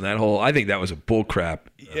Dolphins and that whole, I think that was a bullcrap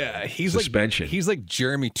suspension. He's like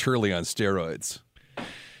Jeremy Turley on steroids.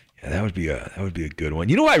 Yeah, that would be a good one.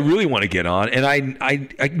 You know what I really want to get on, and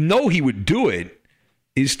I know he would do it,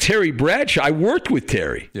 is Terry Bradshaw. I worked with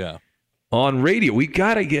Terry. Yeah. On radio. We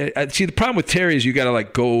got to get... See, the problem with Terry is you got to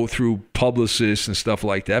go through publicists and stuff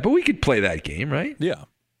like that, but we could play that game, right? Yeah.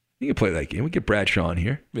 You can play that game. We get Bradshaw on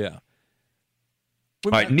here. Yeah.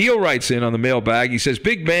 All right, Neil writes in on the mailbag. He says,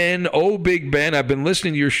 Big Ben, Big Ben, I've been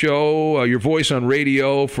listening to your show, your voice on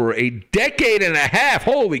radio for a decade and a half.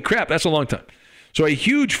 Holy crap, that's a long time. So a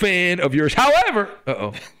huge fan of yours. However,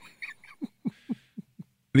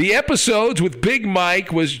 the episodes with Big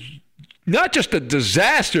Mike was not just a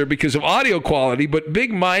disaster because of audio quality, but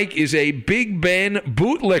Big Mike is a Big Ben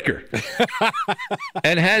bootlicker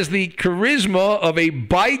and has the charisma of a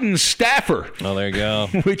Biden staffer. Oh, there you go.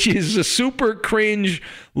 Which is a super cringe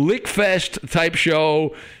lickfest type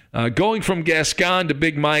show. Going from Gascon to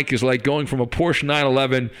Big Mike is like going from a Porsche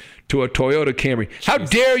 911 to a Toyota Camry. How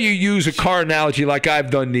dare you use a car analogy like I've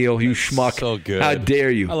done, Neil, you schmuck. So good. How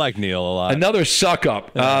dare you? I like Neil a lot. Another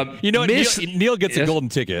suck-up. You know what? Neil gets a golden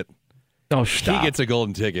ticket. Oh, stop. He gets a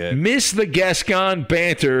golden ticket. Miss the Gascon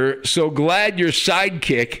banter. So glad your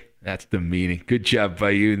sidekick. That's the meaning. Good job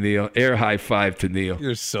by you, Neil. Air high five to Neil.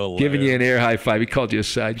 You're so giving you an air high five. He called you a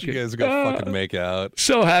sidekick. You guys are going to fucking make out.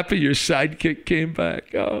 So happy your sidekick came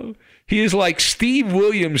back. Oh, he is like Steve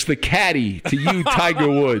Williams, the caddy, to you, Tiger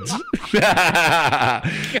Woods.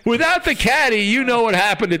 Without the caddy, you know what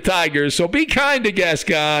happened to Tiger. So be kind to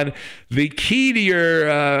Gascon. The key to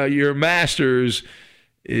your Masters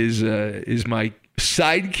is my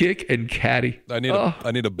sidekick and caddy. I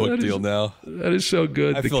need a book deal now. That is so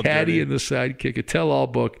good. The caddy dirty. and the sidekick, a tell-all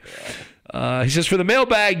book. He says, for the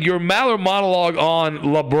mailbag, your Maller monologue on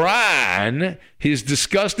LeBron, his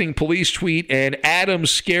disgusting police tweet, and Adam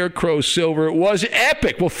Scarecrow Silver was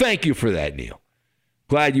epic. Well, thank you for that, Neil.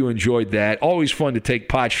 Glad you enjoyed that. Always fun to take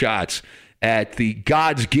pot shots at the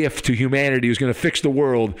God's gift to humanity who's going to fix the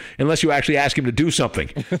world unless you actually ask him to do something,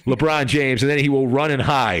 LeBron James, and then he will run and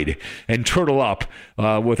hide and turtle up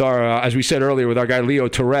with our, as we said earlier, with our guy Leo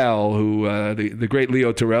Terrell, who the great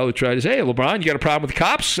Leo Terrell, who tried to say, hey, LeBron, you got a problem with the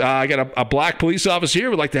cops? I got a black police officer here.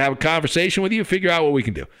 Would like to have a conversation with you, figure out what we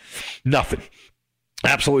can do. Nothing.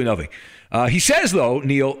 Absolutely nothing. He says, though,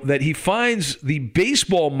 Neil, that he finds the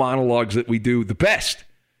baseball monologues that we do the best.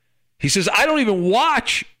 He says, I don't even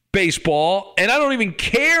watch baseball, and I don't even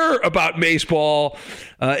care about baseball.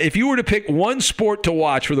 If you were to pick one sport to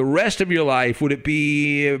watch for the rest of your life, would it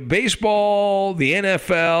be baseball, the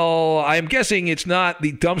NFL? I'm guessing it's not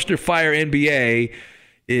the dumpster fire NBA.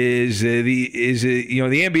 Is the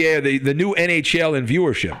NBA or the new NHL in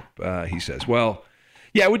viewership? He says. Well,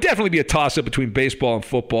 yeah, it would definitely be a toss-up between baseball and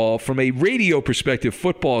football. From a radio perspective,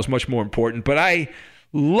 football is much more important. But I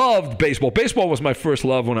loved baseball. Baseball was my first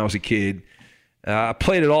love when I was a kid. I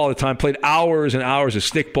played it all the time. Played hours and hours of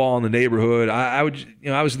stickball in the neighborhood. I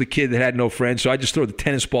was the kid that had no friends, so I just throw the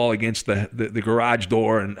tennis ball against the garage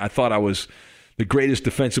door, and I thought I was the greatest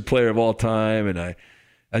defensive player of all time. And I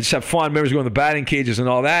just have fond memories going to the batting cages and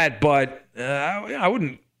all that. But I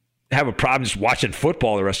wouldn't have a problem just watching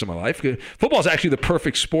football the rest of my life. Football is actually the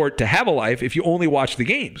perfect sport to have a life if you only watch the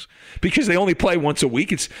games, because they only play once a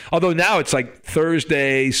week. Although now it's like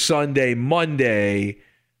Thursday, Sunday, Monday.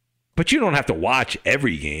 But you don't have to watch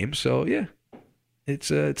every game, so yeah, it's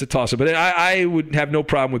a toss-up. But I would have no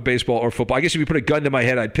problem with baseball or football. I guess if you put a gun to my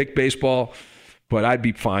head, I'd pick baseball, but I'd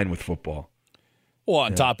be fine with football. Well,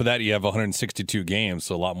 on top of that, you have 162 games,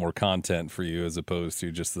 so a lot more content for you as opposed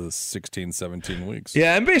to just the 16, 17 weeks.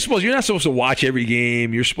 Yeah, and baseball, you're not supposed to watch every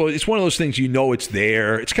game. It's one of those things, it's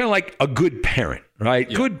there. It's kind of like a good parent, right?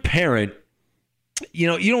 Yeah. Good parent, you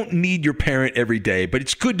don't need your parent every day, but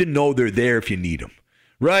it's good to know they're there if you need them.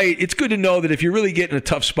 Right? It's good to know that if you're really getting a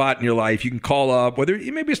tough spot in your life, you can call up,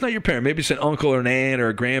 maybe it's not your parent, maybe it's an uncle or an aunt or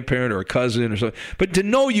a grandparent or a cousin or something, but to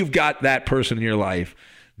know you've got that person in your life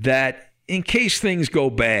that in case things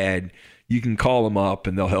go bad, you can call them up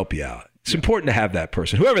and they'll help you out. It's important to have that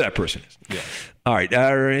person, whoever that person is. Yeah. All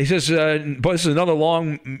right. He says, but this is another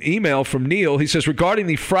long email from Neil. He says, regarding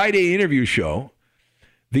the Friday interview show,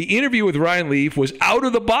 the interview with Ryan Leaf was out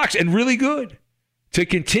of the box and really good. To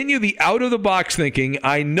continue the out-of-the-box thinking,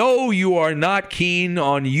 I know you are not keen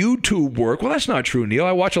on YouTube work. Well, that's not true, Neil.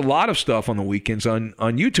 I watch a lot of stuff on the weekends on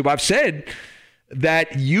YouTube. I've said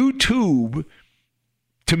that YouTube,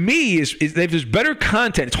 to me, is there's better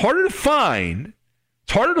content. It's harder to find,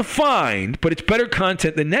 but it's better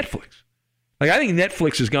content than Netflix. Like, I think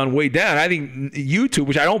Netflix has gone way down. I think YouTube,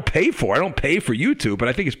 which I don't pay for YouTube, but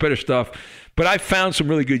I think it's better stuff. But I've found some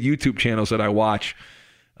really good YouTube channels that I watch.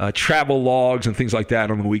 Travel logs and things like that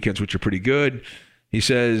on the weekends, which are pretty good. He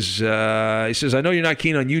says, I know you're not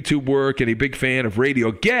keen on YouTube work and a big fan of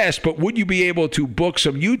radio guests, but would you be able to book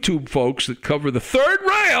some YouTube folks that cover the third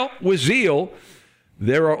rail with zeal?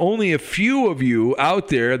 There are only a few of you out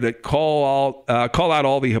there that call out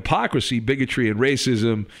all the hypocrisy, bigotry, and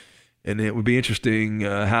racism, and it would be interesting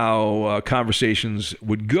how conversations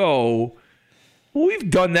would go. Well, we've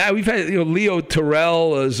done that. We've had Leo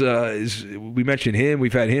Terrell is we mentioned him.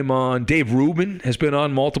 We've had him on. Dave Rubin has been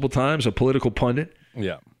on multiple times, a political pundit.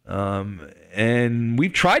 Yeah. And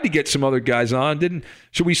we've tried to get some other guys on.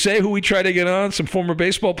 Should we say who we tried to get on? Some former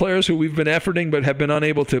baseball players who we've been efforting but have been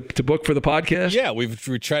unable to book for the podcast? Yeah, we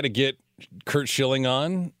tried to get Kurt Schilling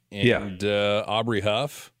on and Aubrey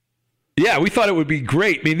Huff. Yeah, we thought it would be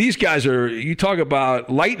great. I mean, these guys you talk about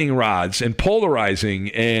lightning rods and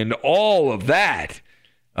polarizing and all of that.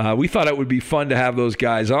 We thought it would be fun to have those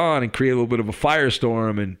guys on and create a little bit of a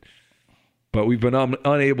firestorm, but we've been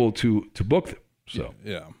unable to book them. So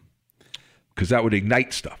yeah. Because that would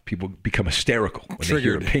ignite stuff. People become hysterical when they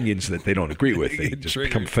hear opinions that they don't agree with. They just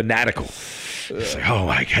become fanatical. It's like, oh,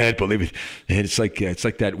 I can't believe it. And it's like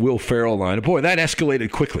that Will Ferrell line. Boy, that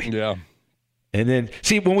escalated quickly. Yeah. And then,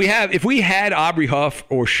 see, if we had Aubrey Huff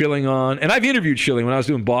or Schilling on, and I've interviewed Schilling when I was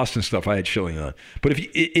doing Boston stuff, I had Schilling on. But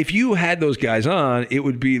if you had those guys on, it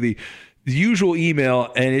would be the usual email,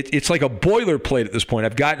 and it's like a boilerplate at this point.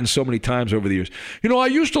 I've gotten so many times over the years. I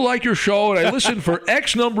used to like your show, and I listened for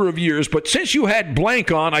X number of years, but since you had blank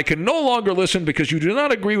on, I can no longer listen because you do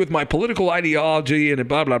not agree with my political ideology, and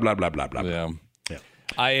blah, blah, blah, blah, blah, blah.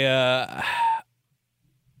 Yeah.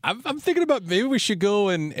 I'm thinking about maybe we should go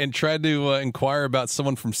and try to inquire about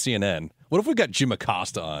someone from CNN. What if we got Jim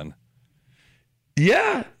Acosta on?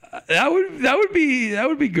 Yeah, that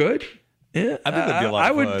would be good. Yeah, I think that'd be a lot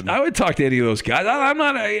of fun. I would talk to any of those guys. I'm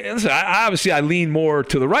not. Listen, obviously, I lean more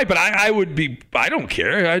to the right, but I would be. I don't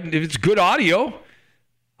care if it's good audio.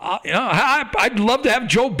 I'd love to have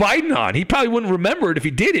Joe Biden on. He probably wouldn't remember it if he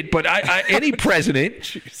did it, but any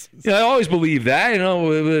president, I always believe that.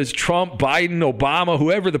 Whether it's Trump, Biden, Obama,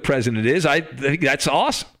 whoever the president is, I think that's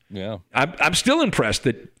awesome. Yeah, I'm still impressed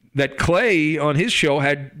that Clay on his show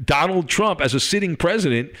had Donald Trump as a sitting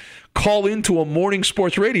president call into a morning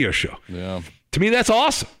sports radio show. Yeah, to me that's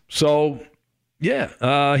awesome. So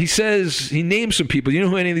Yeah. He says he names some people. You know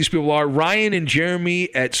who any of these people are? Ryan and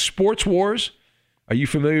Jeremy at Sports Wars. Are you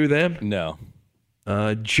familiar with them? No.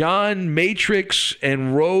 John Matrix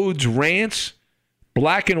and Rhodes Rants.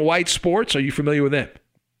 Black and White Sports. Are you familiar with them?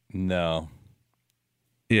 No.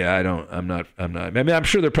 Yeah, I'm not. I mean, I'm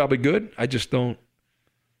sure they're probably good. I just don't.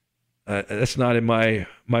 That's not in my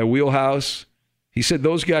wheelhouse. He said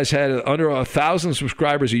those guys had under 1,000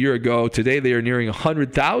 subscribers a year ago. Today they are nearing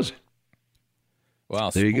 100,000. Wow.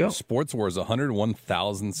 There you go. Sports Wars,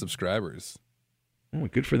 101,000 subscribers. Oh,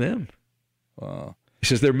 good for them. Wow. He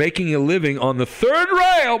says they're making a living on the third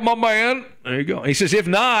rail, my man. There you go. And he says, if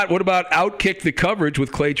not, what about Outkick the Coverage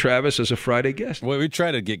with Clay Travis as a Friday guest? Well, we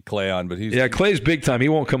tried to get Clay on, but he's... Yeah, Clay's big time. He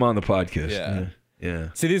won't come on the podcast. Yeah.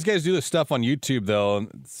 See, these guys do this stuff on YouTube, though.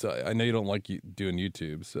 So I know you don't like doing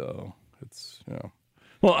YouTube, so it's, you know.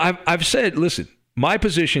 Well, I've said, listen, my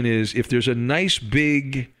position is if there's a nice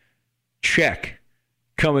big check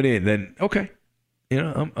coming in, then okay.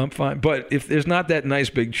 I'm fine. But if there's not that nice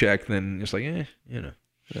big check, then it's like, Yeah.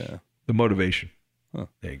 The motivation. Huh.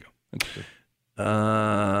 There you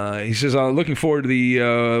go. He says, I'm looking forward to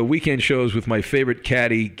the weekend shows with my favorite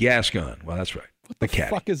caddy, Gascon. Well, that's right. What the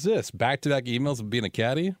fuck is this? Back-to-back emails of being a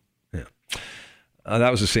caddy? Yeah.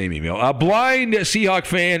 That was the same email. A blind Seahawk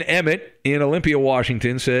fan, Emmett, in Olympia,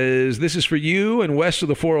 Washington, says, this is for you and west of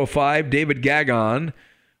the 405, David Gagon.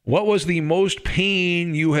 What was the most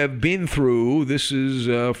pain you have been through? This is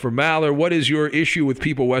for Maller. What is your issue with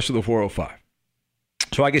people west of the 405?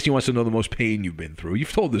 So I guess he wants to know the most pain you've been through.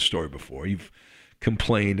 You've told this story before. You've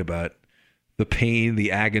complained about the pain,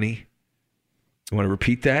 the agony. You want to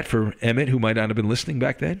repeat that for Emmett, who might not have been listening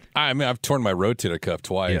back then? I mean, I've torn my rotator cuff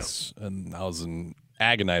twice, and I was in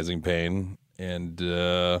agonizing pain, and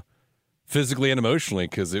physically and emotionally,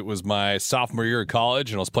 because it was my sophomore year of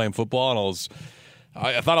college, and I was playing football, and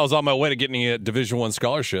I thought I was on my way to getting a Division I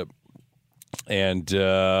scholarship, and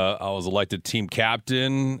I was elected team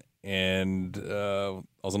captain, and I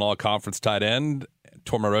was an all-conference tight end,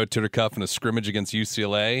 tore my rotator cuff in a scrimmage against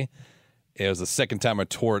UCLA. It was the second time I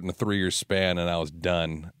tore it in a 3-year span, and I was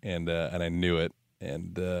done, and I knew it.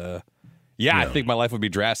 And, I think my life would be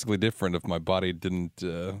drastically different if my body didn't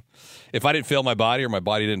if I didn't fail my body or my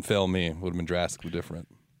body didn't fail me. It would have been drastically different.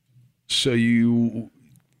 So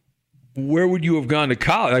where would you have gone to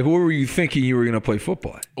college? Like, where were you thinking you were going to play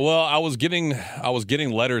football at? Well, I was getting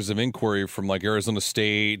letters of inquiry from like Arizona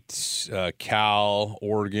State, Cal,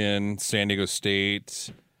 Oregon, San Diego State,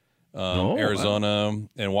 Arizona,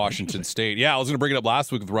 and Washington State. Yeah, I was going to bring it up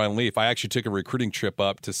last week with Ryan Leaf. I actually took a recruiting trip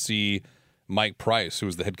up to see Mike Price, who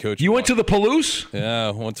was the head coach. You went to the Palouse? Yeah,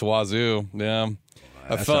 I went to Wazoo. Yeah.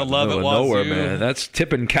 I That's fell in love at Wazoo. Nowhere, man. That's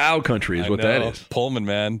tipping cow country is what that is. Pullman,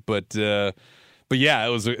 man. But yeah, it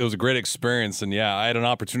was a great experience. And yeah, I had an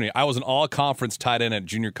opportunity. I was an all-conference tight end at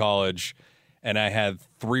junior college, and I had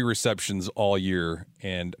 3 receptions all year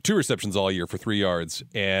and 2 receptions all year for 3 yards.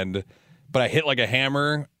 But I hit like a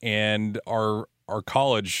hammer, and our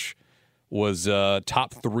college was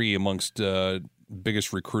top 3 amongst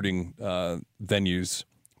biggest recruiting venues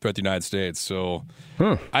throughout the United States. So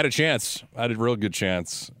I had a chance. I had a real good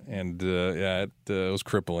chance, and it was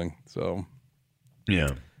crippling. So yeah,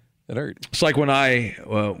 it hurt. It's like when I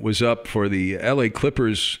was up for the LA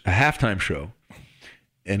Clippers halftime show,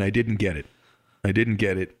 and I didn't get it.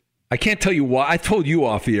 I can't tell you why. I told you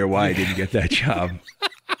off the air why I didn't get that job.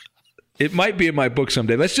 It might be in my book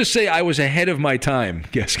someday. Let's just say I was ahead of my time,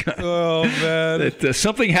 Gascon. Oh, man. That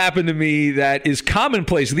something happened to me that is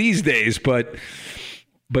commonplace these days, but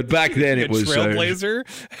back then it was... trailblazer?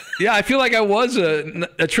 Yeah, I feel like I was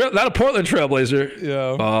not a Portland trailblazer.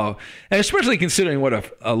 Yeah. And especially considering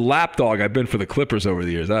what a lapdog I've been for the Clippers over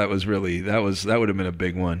the years. That would have been a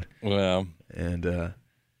big one. Wow. And, I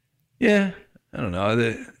don't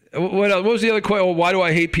know. What was the other question? Well, why do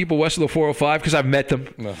I hate people west of the 405? Because I've met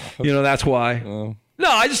them. No. That's why. No,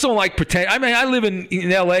 I just don't like pretend. I mean, I live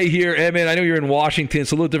in L.A. here. I mean, I know you're in Washington.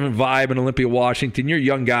 It's a little different vibe in Olympia, Washington. You're a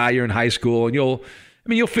young guy. You're in high school, and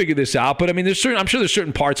you'll figure this out. But I mean, I'm sure there's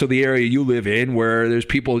certain parts of the area you live in where there's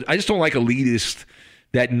people. I just don't like elitist,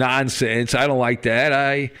 that nonsense. I don't like that.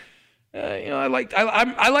 I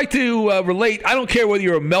like to relate. I don't care whether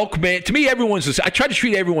you're a milkman. To me, everyone's the same. I try to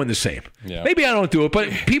treat everyone the same. Yeah. Maybe I don't do it, but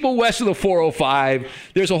people west of the 405,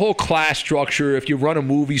 there's a whole class structure. If you run a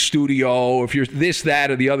movie studio, if you're this,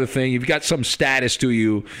 that, or the other thing, you've got some status to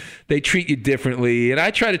you. They treat you differently, and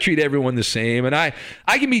I try to treat everyone the same. And I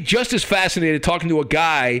can be just as fascinated talking to a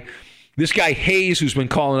guy, this guy Hayes, who's been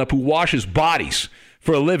calling up, who washes bodies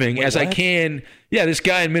for a living, as what? I can. Yeah, this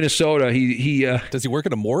guy in Minnesota. He does he work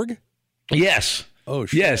at a morgue? Yes. Oh,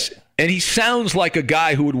 shit. Yes. And he sounds like a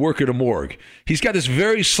guy who would work at a morgue. He's got this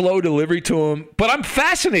very slow delivery to him, but I'm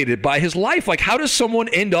fascinated by his life. Like, how does someone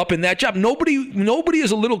end up in that job? Nobody as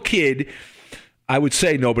a little kid, I would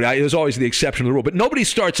say nobody. There's always the exception to the rule, but nobody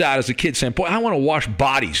starts out as a kid saying, boy, I want to wash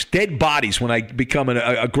bodies, dead bodies when I become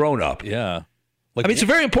a grown-up. Yeah. It's a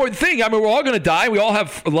very important thing. I mean, we're all going to die. We all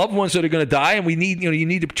have loved ones that are going to die, and we need, you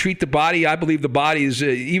need to treat the body. I believe the body is,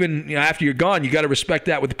 even after you're gone, you got to respect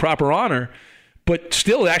that with the proper honor. But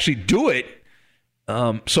still actually do it.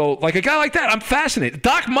 So like a guy like that, I'm fascinated.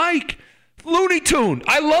 Doc Mike, Looney Tune.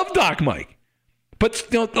 I love Doc Mike.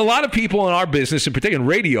 But a lot of people in our business, in particular in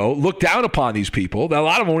radio, look down upon these people. A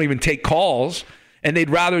lot of them won't even take calls, and they'd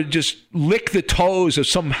rather just lick the toes of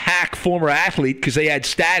some hack former athlete because they had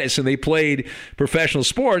status and they played professional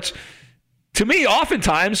sports. To me,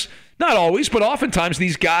 oftentimes, not always, but oftentimes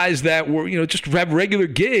these guys that were, just have regular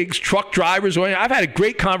gigs, truck drivers. I've had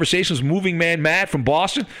great conversations with Moving Man Matt from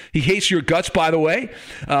Boston. He hates your guts, by the way.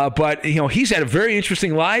 But, he's had a very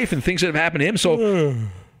interesting life and things that have happened to him. So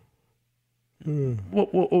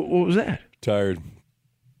what was that? Tired.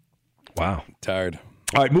 Wow. Tired.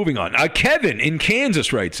 All right, moving on. Kevin in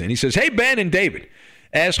Kansas writes in. He says, hey, Ben and David,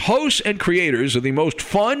 as hosts and creators of the most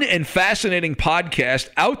fun and fascinating podcast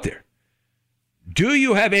out there, do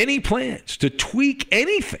you have any plans to tweak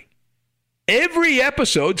anything? Every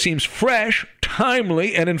episode seems fresh,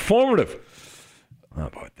 timely, and informative. How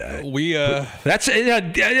about that? That's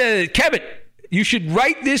Kevin. You should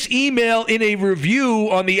write this email in a review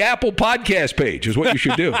on the Apple Podcast page. Is what you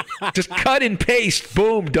should do. Just cut and paste.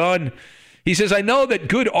 Boom, done. He says, I know that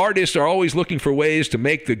good artists are always looking for ways to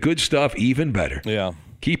make the good stuff even better. Yeah.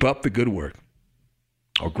 Keep up the good work.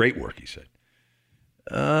 Oh, great work, he said.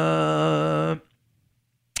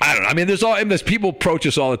 I don't know. I mean, there's people approach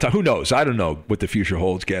us all the time. Who knows? I don't know what the future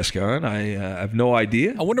holds, Gascon. I have no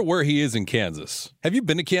idea. I wonder where he is in Kansas. Have you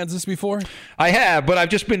been to Kansas before? I have, but I've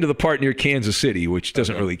just been to the part near Kansas City, which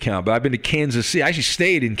doesn't really count. But I've been to Kansas City. I actually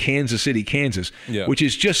stayed in Kansas City, Kansas, which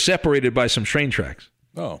is just separated by some train tracks.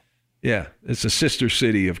 Oh. Yeah. It's a sister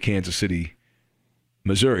city of Kansas City,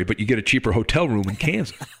 Missouri, but you get a cheaper hotel room in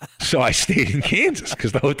Kansas. So I stayed in Kansas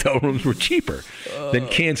because the hotel rooms were cheaper than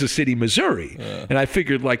Kansas City, Missouri. And I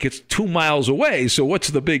figured, it's 2 miles away, so what's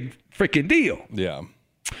the big freaking deal? Yeah.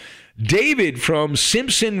 David from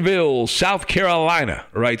Simpsonville, South Carolina,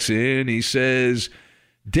 writes in. He says,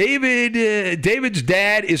 David's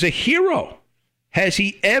dad is a hero. Has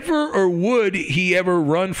he ever or would he ever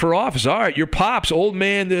run for office? All right, your pops, old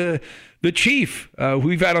man, the chief, who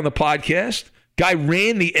we've had on the podcast. Guy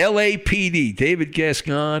ran the LAPD. David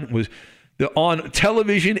Gascon was on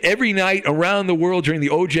television every night around the world during the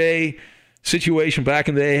OJ situation back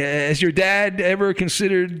in the day. Has your dad ever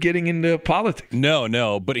considered getting into politics?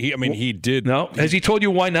 No. But he did. No? Has he told you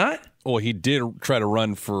why not? Well, he did try to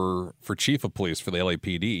run for chief of police for the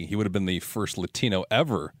LAPD. He would have been the first Latino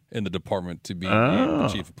ever in the department to be the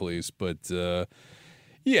chief of police. But,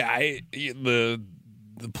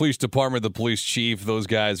 the police department, the police chief, those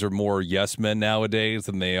guys are more yes men nowadays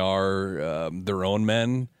than they are their own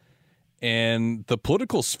men. And the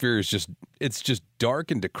political sphere is just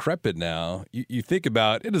dark and decrepit now. You think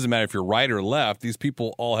about it, doesn't matter if you're right or left. These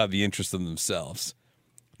people all have the interest in themselves,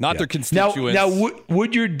 not their constituents. Now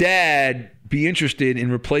would your dad be interested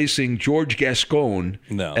in replacing George Gascon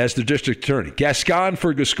as the district attorney? Gascon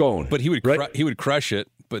for Gascon. But he would crush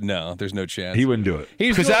it. But no, there's no chance. He wouldn't do it.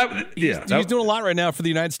 He's doing a lot right now for the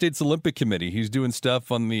United States Olympic Committee. He's doing stuff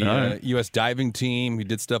on the U.S. diving team. He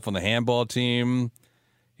did stuff on the handball team.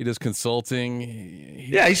 He does consulting.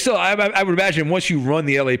 He's still. I would imagine once you run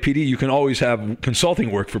the LAPD, you can always have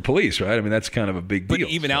consulting work for police, right? I mean, that's kind of a big deal. But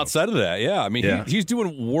even outside of that, he's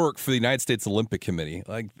doing work for the United States Olympic Committee.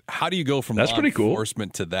 Like, how do you go from law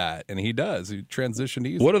enforcement to that? And he does. He transitioned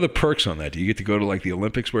easily. What are the perks on that? Do you get to go to the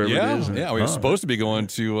Olympics wherever it is? Yeah, we were supposed to be going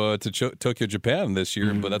to Tokyo, Japan this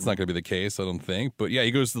year, but that's not going to be the case, I don't think. But he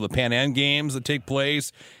goes to the Pan Am Games that take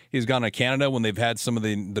place. He's gone to Canada when they've had some of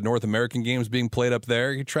the North American games being played up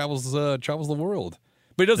there. He travels the world.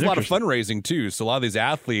 But he does a lot of fundraising, too. So a lot of these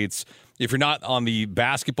athletes, if you're not on the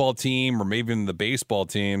basketball team or maybe in the baseball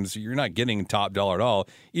teams, you're not getting top dollar at all.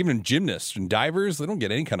 Even gymnasts and divers, they don't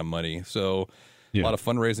get any kind of money. So a lot of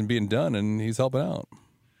fundraising being done, and he's helping out.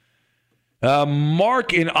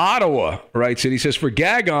 Mark in Ottawa writes it. He says, for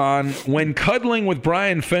Gagon, when cuddling with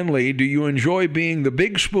Brian Fenley, do you enjoy being the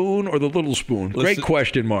big spoon or the little spoon? Great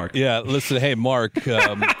question, Mark. Yeah, listen, hey, Mark.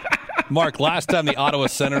 Mark, last time the Ottawa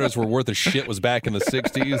Senators were worth a shit was back in the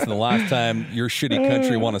 60s, and the last time your shitty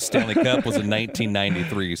country won a Stanley Cup was in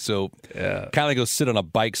 1993. So kind of go sit on a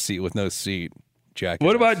bike seat with no seat. jackass.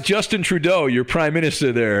 What about Justin Trudeau, your prime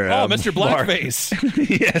minister there? Mr. Blackface.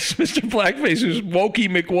 Yes, Mr. Blackface, who's wokey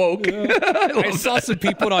McWoke. I saw some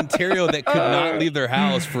people in Ontario that could not leave their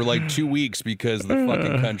house for like 2 weeks because of the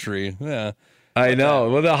fucking country. Yeah. I know.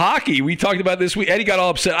 Well, the hockey, we talked about this week. Eddie got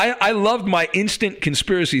all upset. I loved my instant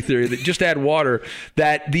conspiracy theory that just add water,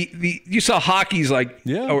 that you saw hockey's like,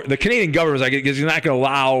 or the Canadian government was like, because you're not going to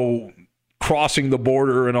allow crossing the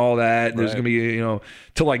border and all that. There's going to be,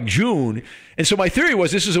 till like June. And so my theory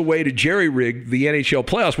was this is a way to jerry-rig the NHL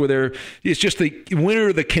playoffs where it's just the winner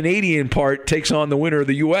of the Canadian part takes on the winner of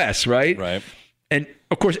the U.S., right? Right. And,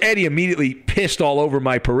 of course, Eddie immediately pissed all over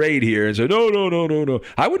my parade here and said, no.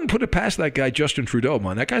 I wouldn't pit it past that guy, Justin Trudeau,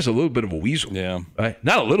 man. That guy's a little bit of a weasel. Yeah. Right?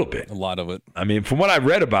 Not a little bit. A lot of it. I mean, from what I've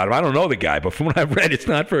read about him, I don't know the guy, but from what I've read, it's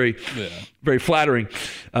not very flattering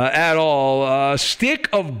at all. Stick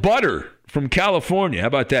of Butter from California. How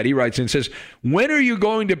about that? He writes in and says, when are you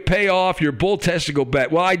going to pay off your bull testicle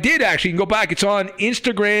bet? Well, I did actually. You can go back. It's on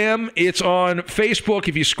Instagram. It's on Facebook.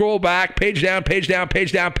 If you scroll back, page down.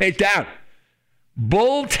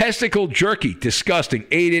 Bull testicle jerky. Disgusting.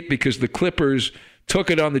 Ate it because the Clippers took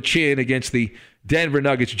it on the chin against the Denver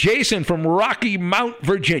Nuggets. Jason from Rocky Mount,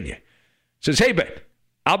 Virginia says, hey, Ben,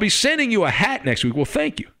 I'll be sending you a hat next week. Well,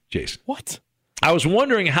 thank you, Jason. What? I was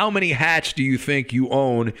wondering how many hats do you think you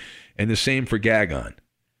own, and the same for Gagon.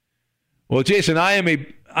 Well, Jason, I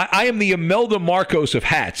am the Imelda Marcos of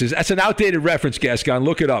hats. That's an outdated reference, Gascon.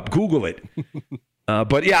 Look it up. Google it.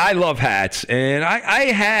 But, yeah, I love hats. And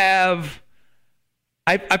I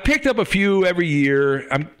picked up a few every year.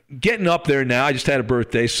 I'm getting up there now. I just had a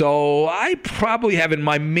birthday. So I probably have in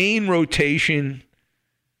my main rotation,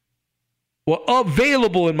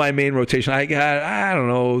 available in my main rotation, I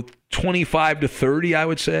got, 25 to 30, I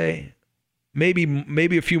would say.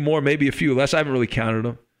 Maybe a few more, maybe a few less. I haven't really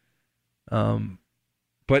counted them.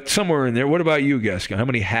 But somewhere in there. What about you, Gascon? How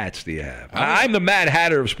many hats do you have? I'm the Mad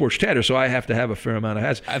Hatter of Sports Chatter, so I have to have a fair amount of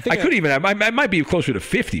hats. I could even have. I might be closer to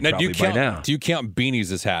 50 probably by now. Do you count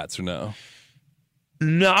beanies as hats or no?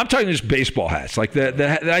 No, I'm talking just baseball hats. Like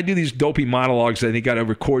I do these dopey monologues that they got to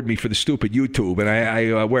record me for the stupid YouTube, and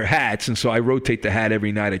I wear hats, and so I rotate the hat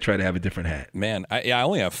every night. I try to have a different hat. Man, I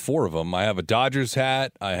only have 4 of them. I have a Dodgers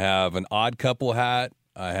hat. I have an Odd Couple hat.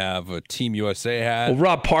 I have a Team USA hat. Well,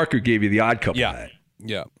 Rob Parker gave you the Odd Couple hat.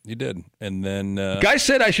 Yeah, you did. And then guy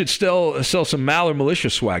said I should sell some Maller Militia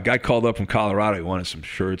swag. Guy called up from Colorado. He wanted some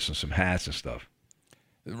shirts and some hats and stuff.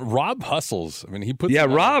 Rob hustles. I mean, he puts. Yeah,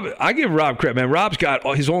 Rob. I give Rob credit, man. Rob's got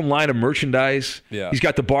his own line of merchandise. Yeah, he's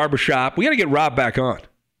got the barbershop. We got to get Rob back on.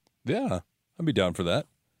 Yeah, I'd be down for that.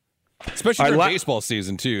 Especially during baseball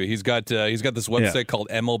season too. He's got this website called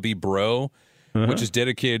MLB Bro, which is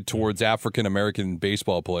dedicated towards African American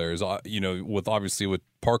baseball players. With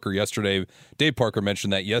Parker yesterday, Dave Parker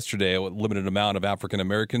mentioned that yesterday, a limited amount of African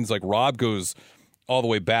Americans. Like Rob goes all the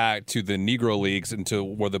way back to the Negro Leagues and to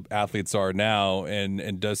where the athletes are now,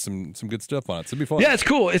 and does some good stuff on it. So it'd be fun. Yeah, it's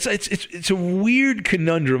cool. It's a weird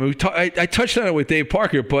conundrum. I touched on it with Dave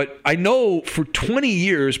Parker, but I know for 20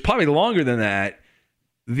 years, probably longer than that,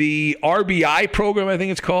 the RBI program, I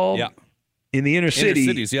think it's called. Yeah. In the inner city.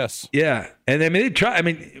 Inner cities, yes. Yeah. And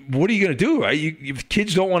what are you going to do, right? If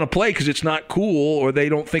kids don't want to play because it's not cool or they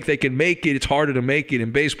don't think they can make it, it's harder to make it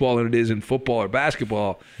in baseball than it is in football or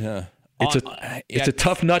basketball. Yeah. It's a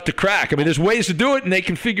tough nut to crack. I mean, there's ways to do it and they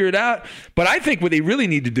can figure it out. But I think what they really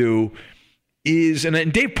need to do is,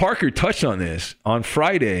 and Dave Parker touched on this on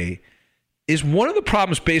Friday, is one of the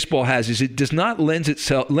problems baseball has is it does not lend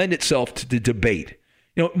itself to the debate.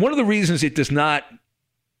 One of the reasons it does not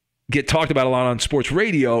get talked about a lot on sports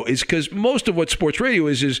radio is because most of what sports radio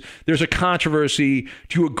is there's a controversy.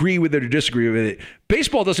 Do you agree with it or disagree with it?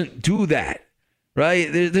 Baseball doesn't do that, right?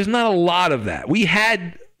 There's not a lot of that. We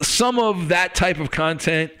had some of that type of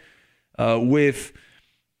content with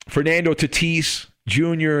Fernando Tatis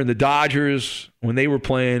Jr. and the Dodgers when they were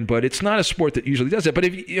playing, but it's not a sport that usually does that. But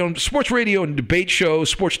if sports radio and debate shows,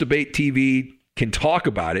 sports debate TV can talk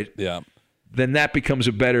about it, then that becomes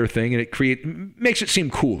a better thing, and it makes it seem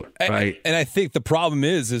cooler, right? And I think the problem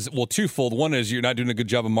is twofold. One is you're not doing a good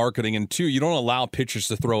job of marketing, and two, you don't allow pitchers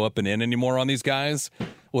to throw up and in anymore on these guys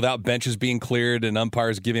without benches being cleared and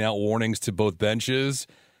umpires giving out warnings to both benches.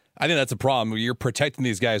 I think that's a problem. You're protecting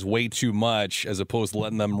these guys way too much as opposed to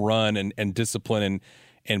letting them run and discipline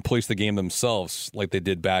and police the game themselves like they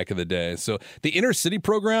did back in the day. So the inner city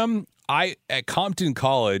program, at Compton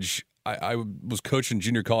College, I was coaching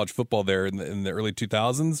junior college football there in the early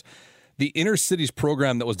 2000s. The inner cities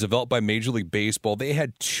program that was developed by Major League Baseball, they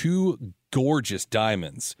had 2 gorgeous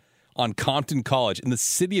diamonds on Compton College in the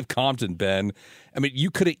city of Compton, Ben. I mean,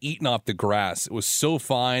 you could have eaten off the grass. It was so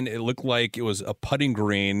fine. It looked like it was a putting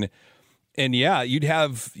green. And yeah, you'd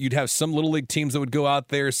have some little league teams that would go out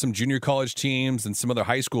there, some junior college teams, and some other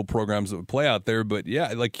high school programs that would play out there. But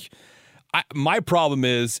yeah, my problem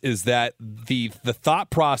is that the thought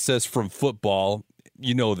process from football,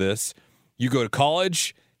 you know this, you go to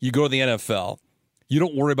college, you go to the NFL. You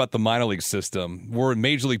don't worry about the minor league system. Where in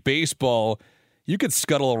Major League Baseball, you could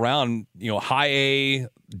scuttle around, high A,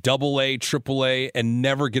 double A, triple A, and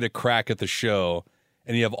never get a crack at the show.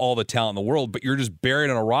 And you have all the talent in the world, but you're just buried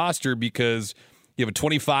on a roster because you have a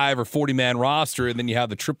 25 or 40-man roster, and then you have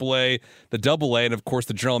the triple A, the double A, and, of course,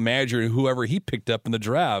 the general manager and whoever he picked up in the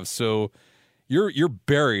draft. So you're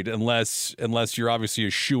buried unless you're obviously a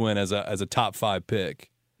shoo-in as a top 5 pick.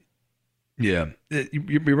 Yeah.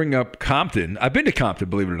 You bring up Compton. I've been to Compton,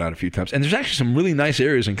 believe it or not, a few times. And there's actually some really nice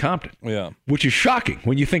areas in Compton. Yeah. Which is shocking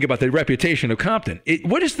when you think about the reputation of Compton.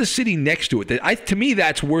 What is the city next to it? To me,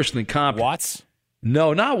 that's worse than Compton. Watts?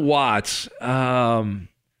 No, not Watts. God,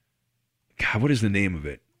 what is the name of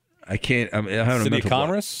it? I can't. I'm having City a of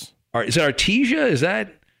Commerce? Is it Artesia? Is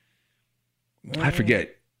that? I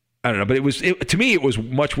forget. I don't know, but to me, it was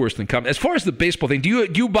much worse than Compton. As far as the baseball thing, do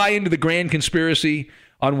you buy into the grand conspiracy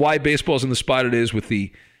on why baseball's in the spot it is with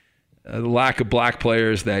the lack of black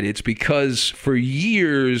players? That it's because for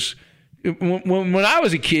years, when I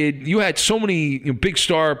was a kid, you had so many big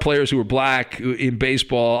star players who were black in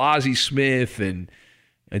baseball, Ozzie Smith and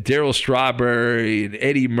Darryl Strawberry and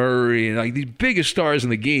Eddie Murray, and like these biggest stars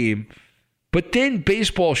in the game. But then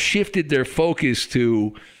baseball shifted their focus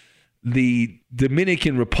to the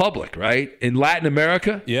Dominican Republic, right? In Latin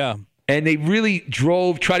America. Yeah. And they really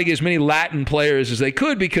try to get as many Latin players as they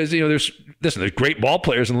could because, there's great ball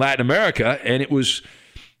players in Latin America, and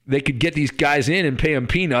they could get these guys in and pay them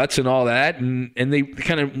peanuts and all that, and they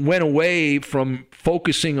kind of went away from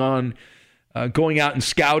focusing on going out and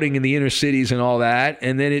scouting in the inner cities and all that,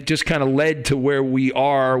 and then it just kind of led to where we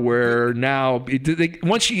are, where now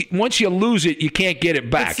once you lose it, you can't get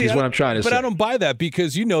it back. Is what I'm trying to say. But I don't buy that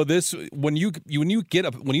because this when you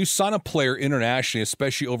sign a player internationally,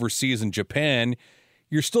 especially overseas in Japan,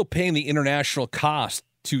 you're still paying the international cost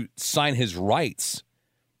to sign his rights.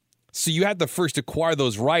 So you have to first acquire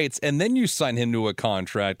those rights, and then you sign him to a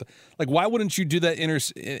contract. Like, why wouldn't you do that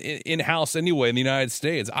in-house anyway in the United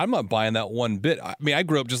States? I'm not buying that one bit. I mean, I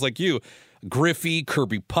grew up just like you. Griffey,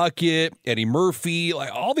 Kirby Puckett, Eddie Murphy,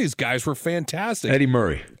 like all these guys were fantastic. Eddie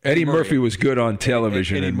Murphy was good on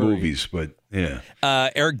television and movies, but yeah.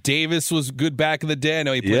 Eric Davis was good back in the day. I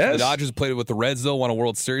know he played for the Dodgers, played with the Reds, though, won a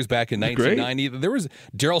World Series back in 1990. Great. There was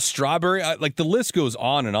Darryl Strawberry. The list goes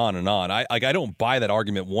on and on and on. I don't buy that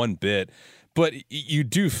argument one bit. But you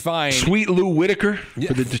do find Sweet Lou Whitaker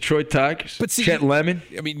for the Detroit Tigers. But Chet Lemon.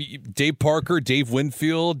 I mean, Dave Parker, Dave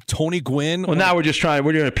Winfield, Tony Gwynn. Well, now we're doing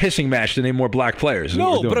a pissing match to name more black players.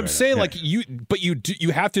 No, but I'm saying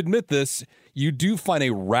you have to admit this. You do find a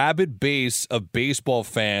rabid base of baseball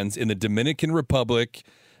fans in the Dominican Republic,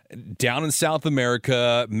 down in South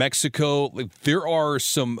America, Mexico. There are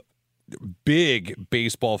some big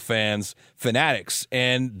baseball fanatics,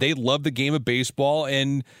 and they love the game of baseball,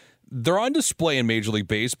 and they're on display in Major League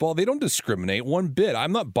Baseball. They don't discriminate one bit.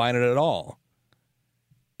 I'm not buying it at all.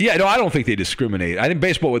 Yeah, no, I don't think they discriminate. I think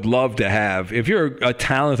baseball would love to have, if you're a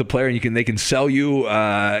talented player and they can sell you,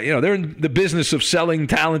 they're in the business of selling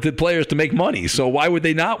talented players to make money. So why would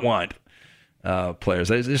they not want players?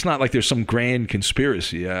 It's not like there's some grand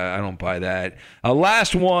conspiracy. I don't buy that.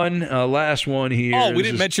 Last one here. Oh, we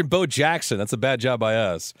didn't mention Bo Jackson. That's a bad job by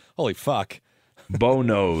us. Holy fuck. Bo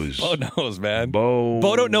knows. Bo knows, man. Bo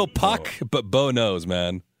don't know puck, but Bo knows,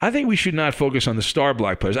 man. I think we should not focus on the star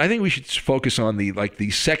black players. I think we should focus on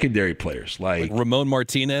the secondary players, like Ramon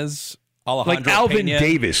Martinez, Alejandro like Alvin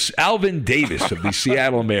Pena. Alvin Davis of the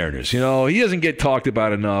Seattle Mariners. He doesn't get talked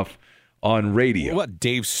about enough on radio. What about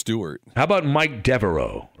Dave Stewart? How about Mike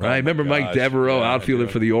Devereaux? Right? Remember Mike Devereaux, outfielder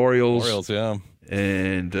for the Orioles? Orioles, yeah.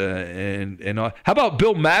 And how about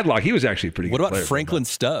Bill Madlock? He was actually a pretty good player. What about Franklin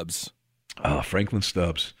Stubbs? Oh, Franklin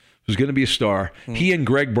Stubbs was going to be a star. He and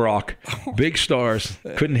Greg Brock, big stars,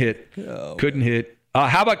 couldn't hit.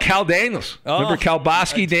 How about Cal Daniels? Remember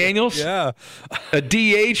Kalbosky Daniels? Yeah. A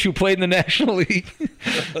DH who played in the National League.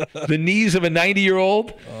 The knees of a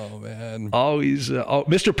 90-year-old. Oh, man. Always.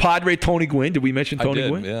 Mr. Padre Tony Gwynn. Did we mention Tony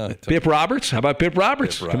Gwynn? Yeah. Bip Roberts. How about Bip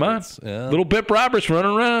Roberts? Come on. Yeah. Little Bip Roberts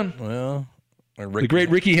running around. Well, the great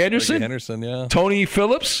Ricky Henderson. Ricky Henderson, yeah. Tony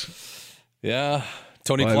Phillips. Yeah.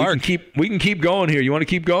 Tony Well, Clark. We can keep going here. You want to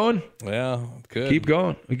keep going? Yeah, good. Keep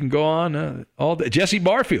going. We can go on all day. Jesse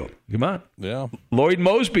Barfield, come on. Yeah. Lloyd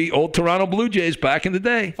Mosby, old Toronto Blue Jays back in the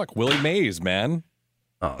day. Fuck Willie Mays, man.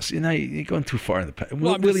 Oh, see, now you're going too far in the past.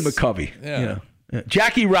 Well, Willie McCovey. Yeah. You know. Yeah.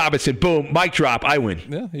 Jackie Robinson, boom, mic drop, I win.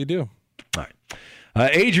 Yeah, you do. All right.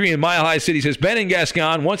 Adrian, Mile High City says, Ben and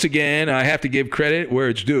Gascon, once again, I have to give credit where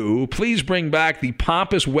it's due. Please bring back the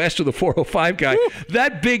pompous West of the 405 guy. Woo!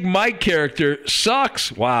 That Big Mike character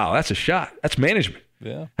sucks. Wow, that's a shot. That's management.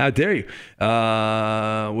 Yeah. How dare you?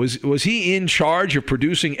 Was he in charge of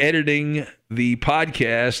producing, editing the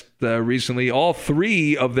podcast recently? All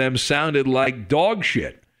three of them sounded like dog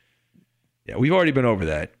shit. Yeah, we've already been over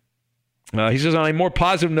that. He says, on a more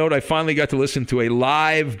positive note, I finally got to listen to a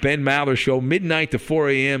live Ben Maller show, midnight to 4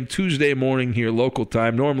 a.m., Tuesday morning here, local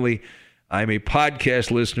time. Normally, I'm a podcast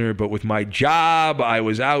listener, but with my job, I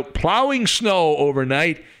was out plowing snow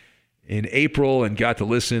overnight in April and got to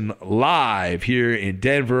listen live here in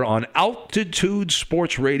Denver on Altitude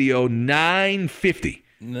Sports Radio 950.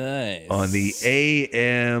 Nice. On the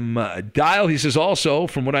AM dial. He says also,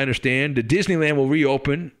 from what I understand, the Disneyland will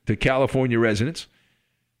reopen to California residents.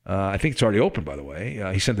 I think it's already open, by the way.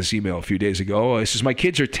 He sent this email a few days ago. He says, my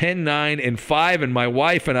kids are 10, 9, and 5, and my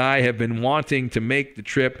wife and I have been wanting to make the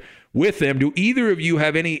trip with them. Do either of you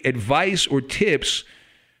have any advice or tips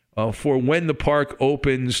for when the park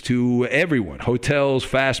opens to everyone? Hotels,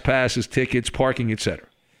 fast passes, tickets, parking, etc.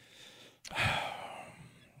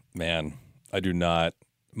 Man, I do not.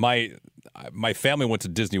 My family went to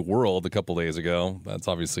Disney World a couple days ago. That's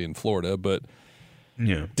obviously in Florida, but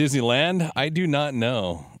yeah, Disneyland, I do not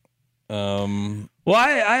know. Well,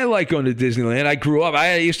 I like going to Disneyland. I grew up.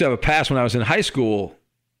 I used to have a pass when I was in high school.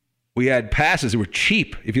 We had passes that were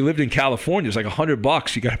cheap. If you lived in California, it was like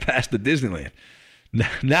 $100. You got a pass to Disneyland.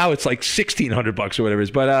 Now it's like $1,600 or whatever it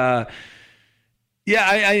is. But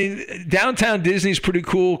yeah, downtown Disney's pretty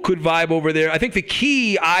cool. Good vibe over there. I think the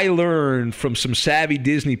key I learned from some savvy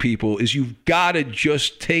Disney people is you've got to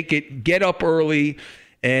just take it, get up early,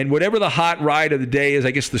 and whatever the hot ride of the day is.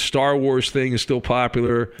 I guess the Star Wars thing is still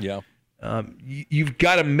popular. Yeah. You've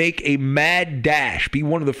got to make a mad dash. Be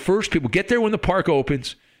one of the first people. Get there when the park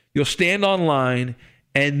opens. You'll stand on line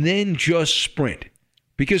and then just sprint.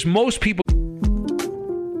 Because most people...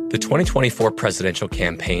 The 2024 presidential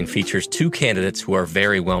campaign features two candidates who are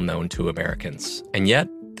very well known to Americans. And yet,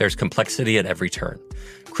 there's complexity at every turn.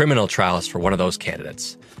 Criminal trials for one of those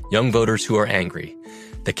candidates. Young voters who are angry.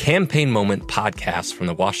 The Campaign Moment podcast from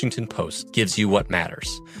the Washington Post gives you what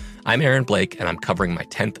matters. I'm Aaron Blake, and I'm covering my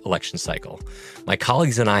 10th election cycle. My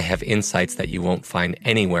colleagues and I have insights that you won't find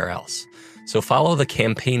anywhere else. So follow the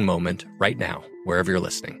Campaign Moment right now, wherever you're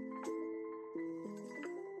listening.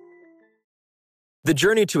 The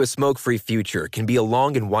journey to a smoke-free future can be a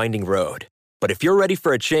long and winding road. But if you're ready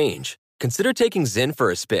for a change, consider taking Zyn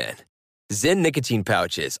for a spin. Zyn nicotine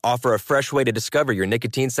pouches offer a fresh way to discover your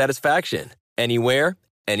nicotine satisfaction. Anywhere,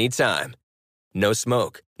 anytime. No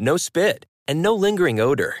smoke, no spit, and no lingering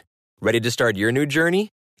odor. Ready to start your new journey?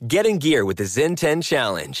 Get in gear with the Zyn 10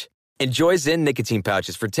 Challenge. Enjoy Zyn nicotine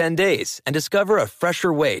pouches for 10 days and discover a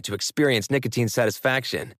fresher way to experience nicotine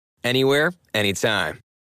satisfaction. Anywhere, anytime.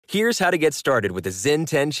 Here's how to get started with the Zyn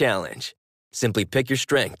 10 Challenge. Simply pick your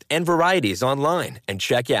strength and varieties online and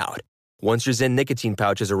check out. Once your Zyn nicotine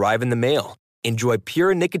pouches arrive in the mail, enjoy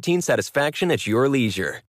pure nicotine satisfaction at your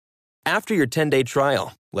leisure. After your 10-day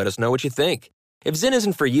trial, let us know what you think. If Zyn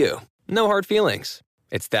isn't for you, no hard feelings.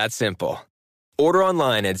 It's that simple. Order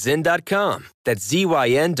online at Zyn.com, that's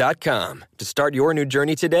ZYN.com, to start your new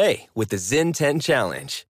journey today with the Zyn 10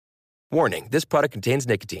 Challenge. Warning, this product contains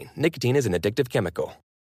nicotine. Nicotine is an addictive chemical.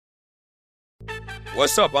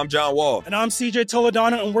 What's up? I'm John Wall. And I'm CJ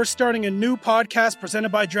Toledano, and we're starting a new podcast presented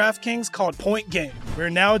by DraftKings called Point Game. We're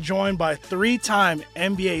now joined by three-time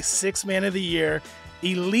NBA Sixth Man of the Year,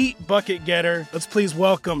 elite bucket getter. Let's please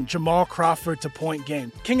welcome Jamal Crawford to Point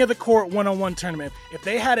Game. King of the Court one-on-one tournament. If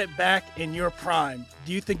they had it back in your prime,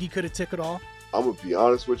 do you think you could have took it all? I'm going to be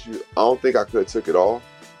honest with you. I don't think I could have took it all,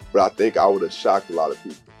 but I think I would have shocked a lot of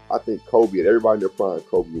people. I think Kobe and everybody in their prime,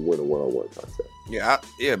 Kobe would win a one-on-one contest.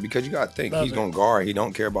 Yeah, because you got to think. He's going to guard. He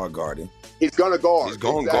don't care about guarding. He's going to guard. He's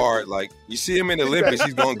going to guard. Like, you see him in the Olympics,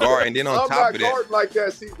 he's going to guard. And then on top of that. I'm not guarding like that,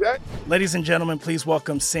 CJ. Ladies and gentlemen, please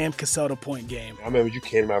welcome Sam Cassell to Point Game. I remember you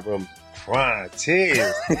came to my room crying,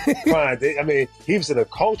 tears. Crying. I mean, he was in a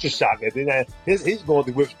culture shock. And then he's going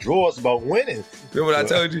through withdrawals about winning. Remember what I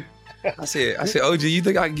told you? I said, OG, you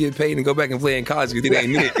think I can get paid and go back and play in college because it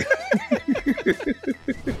ain't it?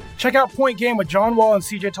 Check out Point Game with John Wall and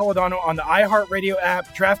CJ Toledano on the iHeartRadio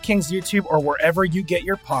app, DraftKings YouTube, or wherever you get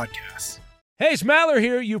your podcasts. Hey, it's Maller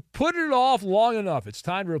here. You've put it off long enough. It's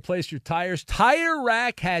time to replace your tires. Tire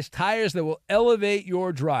Rack has tires that will elevate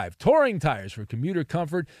your drive. Touring tires for commuter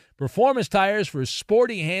comfort, performance tires for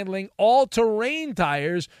sporty handling, all-terrain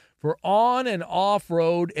tires for on- and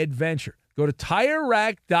off-road adventure. Go to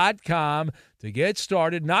TireRack.com to get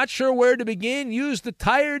started. Not sure where to begin? Use the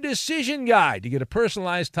Tire Decision Guide to get a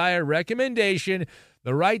personalized tire recommendation.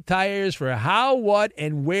 The right tires for how, what,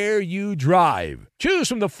 and where you drive. Choose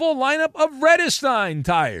from the full lineup of Redestein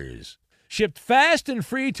tires. Shipped fast and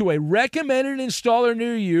free to a recommended installer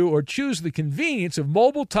near you, or choose the convenience of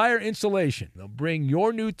mobile tire installation. They'll bring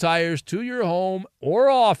your new tires to your home or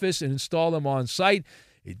office and install them on site.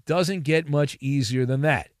 It doesn't get much easier than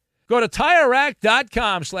that. Go to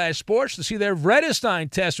TireRack.com/sports to see their Redestein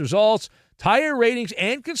test results, tire ratings,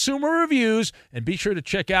 and consumer reviews, and be sure to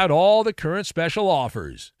check out all the current special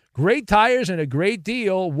offers. Great tires and a great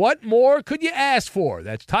deal. What more could you ask for?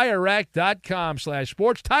 That's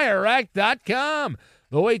TireRack.com/sports. TireRack.com,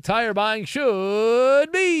 the way tire buying should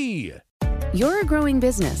be. You're a growing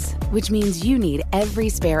business, which means you need every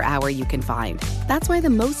spare hour you can find. That's why the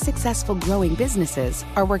most successful growing businesses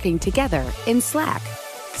are working together in Slack.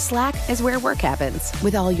 Slack is where work happens,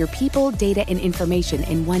 with all your people, data, and information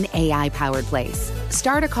in one AI-powered place.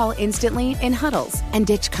 Start a call instantly in huddles and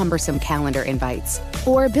ditch cumbersome calendar invites.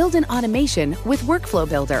 Or build an automation with Workflow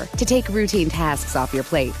Builder to take routine tasks off your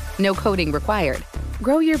plate. No coding required.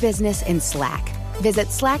 Grow your business in Slack. Visit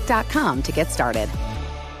slack.com to get started.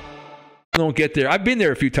 I don't get there. I've been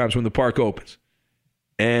there a few times when the park opens.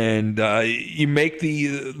 And you make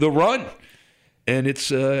the run. And it's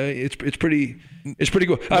pretty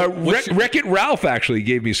cool. Wreck-It Ralph actually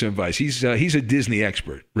gave me some advice. He's a Disney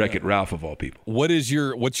expert. Wreck-It Ralph of all people. What's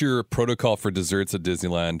your protocol for desserts at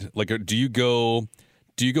Disneyland? Like, do you go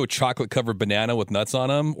chocolate covered banana with nuts on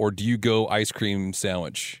them, or do you go ice cream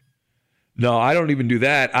sandwich? No, I don't even do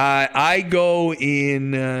that. I go in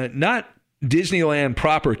not Disneyland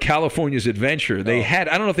proper, California's Adventure. They had,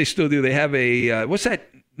 I don't know if they still do. They have a what's that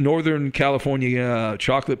Northern California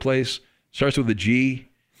chocolate place? Starts with a G.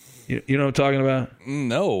 You know what I'm talking about?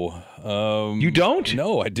 No. You don't?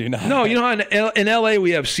 No, I do not. No, you know, in L.A.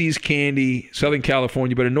 we have See's Candy, Southern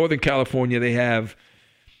California, but in Northern California they have...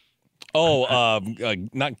 not... I was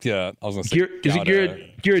going to say... Is it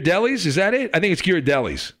Ghirardelli's? Is that it? I think it's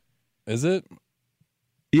Ghirardelli's. Is it?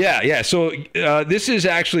 Yeah. So this is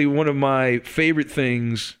actually one of my favorite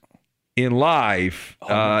things in life.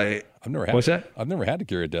 I've never had... What's that? I've never had a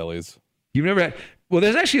Ghirardelli's. You've never had... Well,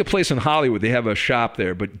 there's actually a place in Hollywood. They have a shop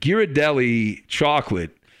there. But Ghirardelli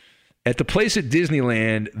chocolate, at the place at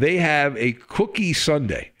Disneyland, they have a cookie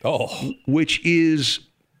sundae. Oh. Which is,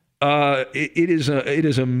 it is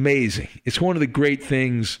amazing. It's one of the great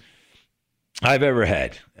things I've ever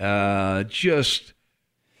had. Just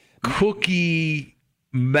cookie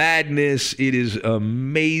madness. It is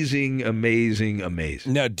amazing, amazing,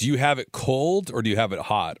 amazing. Now, do you have it cold or do you have it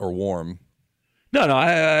hot or warm? No, I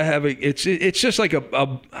have it. It's just like a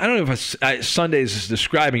I don't know if Sundays is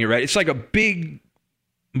describing it right. It's like a big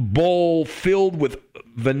bowl filled with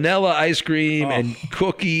vanilla ice cream and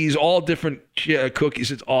cookies, all different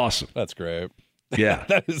cookies. It's awesome. That's great. Yeah,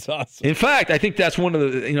 that is awesome. In fact, I think that's one of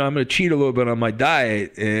the. I'm going to cheat a little bit on my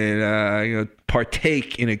diet and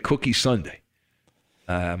partake in a cookie sundae.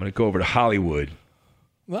 I'm going to go over to Hollywood.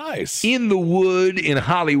 Nice. In the wood in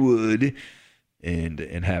Hollywood,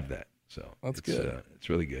 and have that. So that's good. It's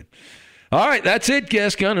really good. All right, that's it,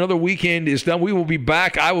 Gascon. Another weekend is done. We will be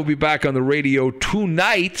back. I will be back on the radio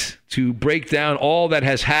tonight to break down all that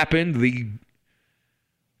has happened, the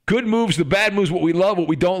good moves, the bad moves, what we love, what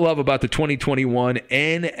we don't love about the 2021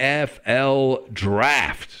 NFL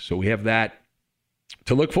Draft. So we have that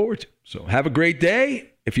to look forward to. So have a great day.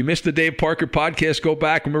 If you missed the Dave Parker podcast, go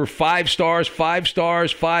back. Remember, 5 stars, 5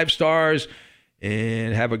 stars, 5 stars,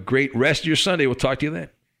 and have a great rest of your Sunday. We'll talk to you then.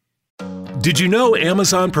 Did you know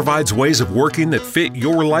Amazon provides ways of working that fit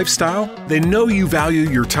your lifestyle? They know you value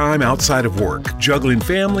your time outside of work, juggling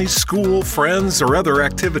family, school, friends, or other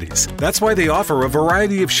activities. That's why they offer a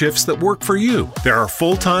variety of shifts that work for you. There are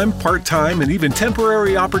full-time, part-time, and even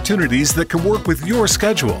temporary opportunities that can work with your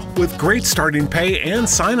schedule, with great starting pay and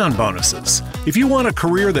sign-on bonuses. If you want a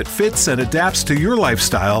career that fits and adapts to your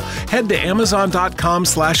lifestyle, head to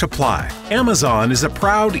Amazon.com/apply. Amazon is a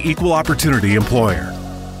proud equal opportunity employer.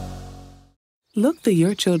 Look through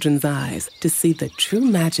your children's eyes to see the true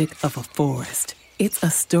magic of a forest. It's a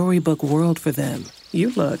storybook world for them.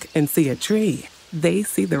 You look and see a tree. They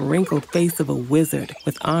see the wrinkled face of a wizard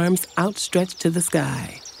with arms outstretched to the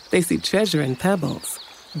sky. They see treasure in pebbles.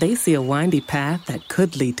 They see a windy path that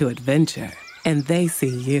could lead to adventure. And they see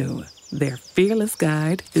you, their fearless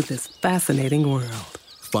guide through this fascinating world.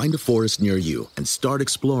 Find a forest near you and start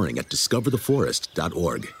exploring at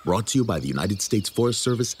discovertheforest.org. Brought to you by the United States Forest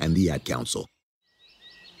Service and the Ad Council.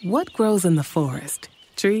 What grows in the forest?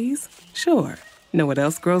 Trees? Sure. Know what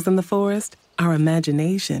else grows in the forest? Our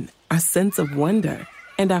imagination, our sense of wonder,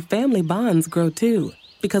 and our family bonds grow too.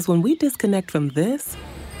 Because when we disconnect from this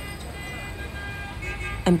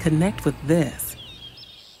and connect with this,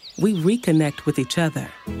 we reconnect with each other.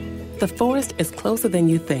 The forest is closer than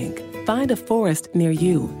you think. Find a forest near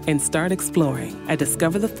you and start exploring at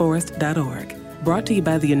discovertheforest.org. Brought to you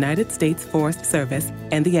by the United States Forest Service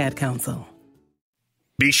and the Ad Council.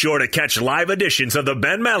 Be sure to catch live editions of The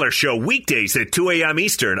Ben Maller Show weekdays at 2 a.m.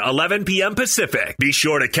 Eastern, 11 p.m. Pacific. Be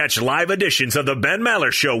sure to catch live editions of The Ben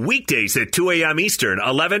Maller Show weekdays at 2 a.m. Eastern,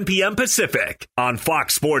 11 p.m. Pacific on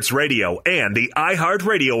Fox Sports Radio and the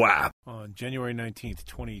iHeartRadio app. On January 19th,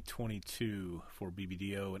 2022 for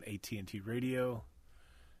BBDO and AT&T Radio,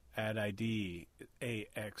 ad ID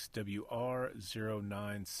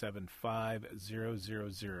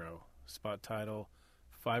AXWR0975000. Spot title,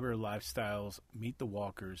 Fiber Lifestyles Meet the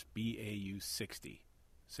Walkers BAU 60.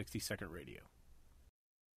 60-second radio.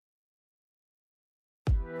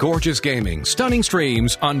 Gorgeous gaming, stunning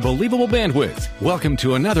streams, unbelievable bandwidth. Welcome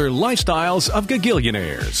to another Lifestyles of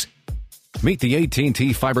Gagillionaires. Meet the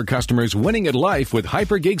AT&T Fiber customers winning at life with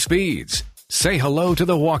hyper-gig speeds. Say hello to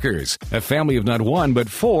the Walkers, a family of not one but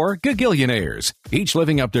 4 Gagillionaires, each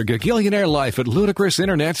living up their Gagillionaire life at ludicrous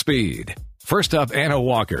internet speed. First up, Anna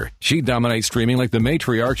Walker. She dominates streaming like the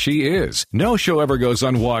matriarch she is. No show ever goes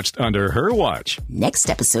unwatched under her watch. Next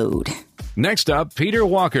episode. Next up, Peter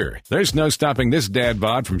Walker. There's no stopping this dad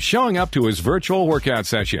bod from showing up to his virtual workout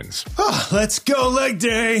sessions. Oh, let's go leg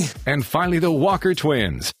day. And finally, the Walker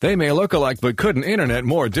twins. They may look alike but couldn't internet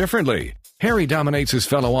more differently. Harry dominates his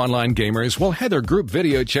fellow online gamers while Heather group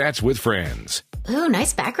video chats with friends. Ooh,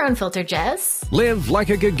 nice background filter, Jess. Live like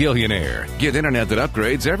a Gagillionaire. Get internet that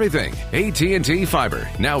upgrades everything. AT&T Fiber,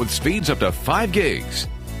 now with speeds up to 5 gigs.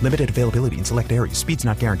 Limited availability in select areas. Speeds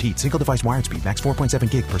not guaranteed. Single device wired speed. Max 4.7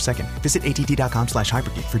 gig per second. Visit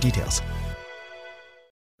att.com/hypergig for details.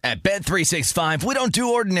 At Bet365, we don't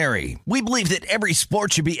do ordinary. We believe that every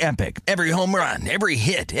sport should be epic. Every home run, every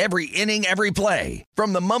hit, every inning, every play.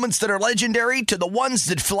 From the moments that are legendary to the ones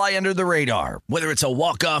that fly under the radar. Whether it's a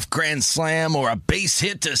walk-off grand slam or a base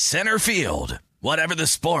hit to center field. Whatever the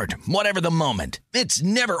sport, whatever the moment. It's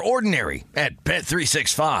never ordinary at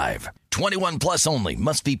Bet365. 21 plus only.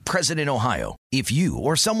 Must be present in Ohio. If you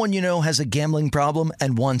or someone you know has a gambling problem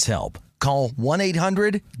and wants help, call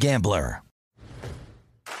 1-800-GAMBLER.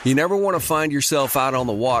 You never want to find yourself out on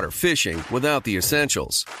the water fishing without the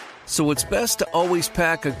essentials. So it's best to always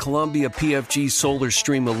pack a Columbia PFG Solar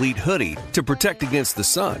Stream Elite hoodie to protect against the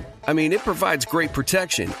sun. I mean, it provides great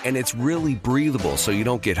protection and it's really breathable so you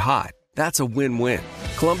don't get hot. That's a win-win.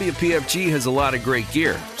 Columbia PFG has a lot of great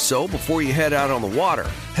gear. So before you head out on the water,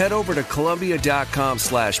 head over to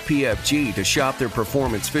Columbia.com/PFG to shop their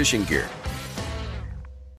performance fishing gear.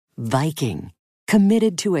 Viking.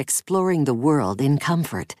 Committed to exploring the world in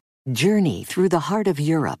comfort. Journey through the heart of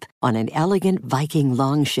Europe on an elegant Viking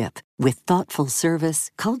longship with thoughtful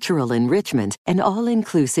service, cultural enrichment, and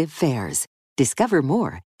all-inclusive fares. Discover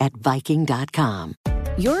more at Viking.com.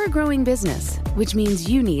 You're a growing business, which means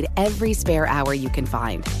you need every spare hour you can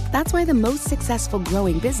find. That's why the most successful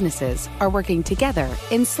growing businesses are working together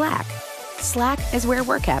in Slack. Slack is where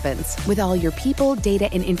work happens, with all your people, data,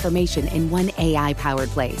 and information in one AI-powered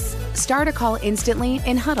place. Start a call instantly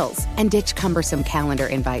in huddles and ditch cumbersome calendar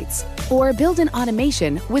invites. Or build an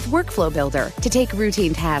automation with Workflow Builder to take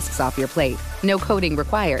routine tasks off your plate. No coding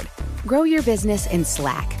required. Grow your business in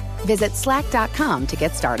Slack. Visit slack.com to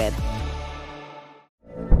get started.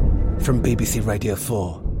 From BBC Radio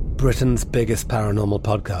 4, Britain's biggest paranormal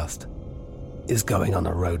podcast is going on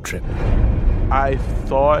a road trip. I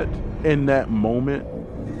thought in that moment,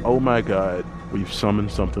 oh my God, we've summoned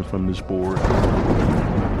something from this board.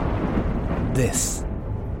 This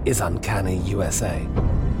is Uncanny USA.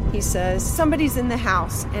 He says, somebody's in the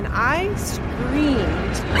house, and I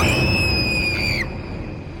screamed.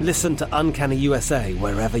 Listen to Uncanny USA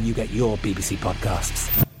wherever you get your BBC podcasts,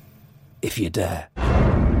 if you dare.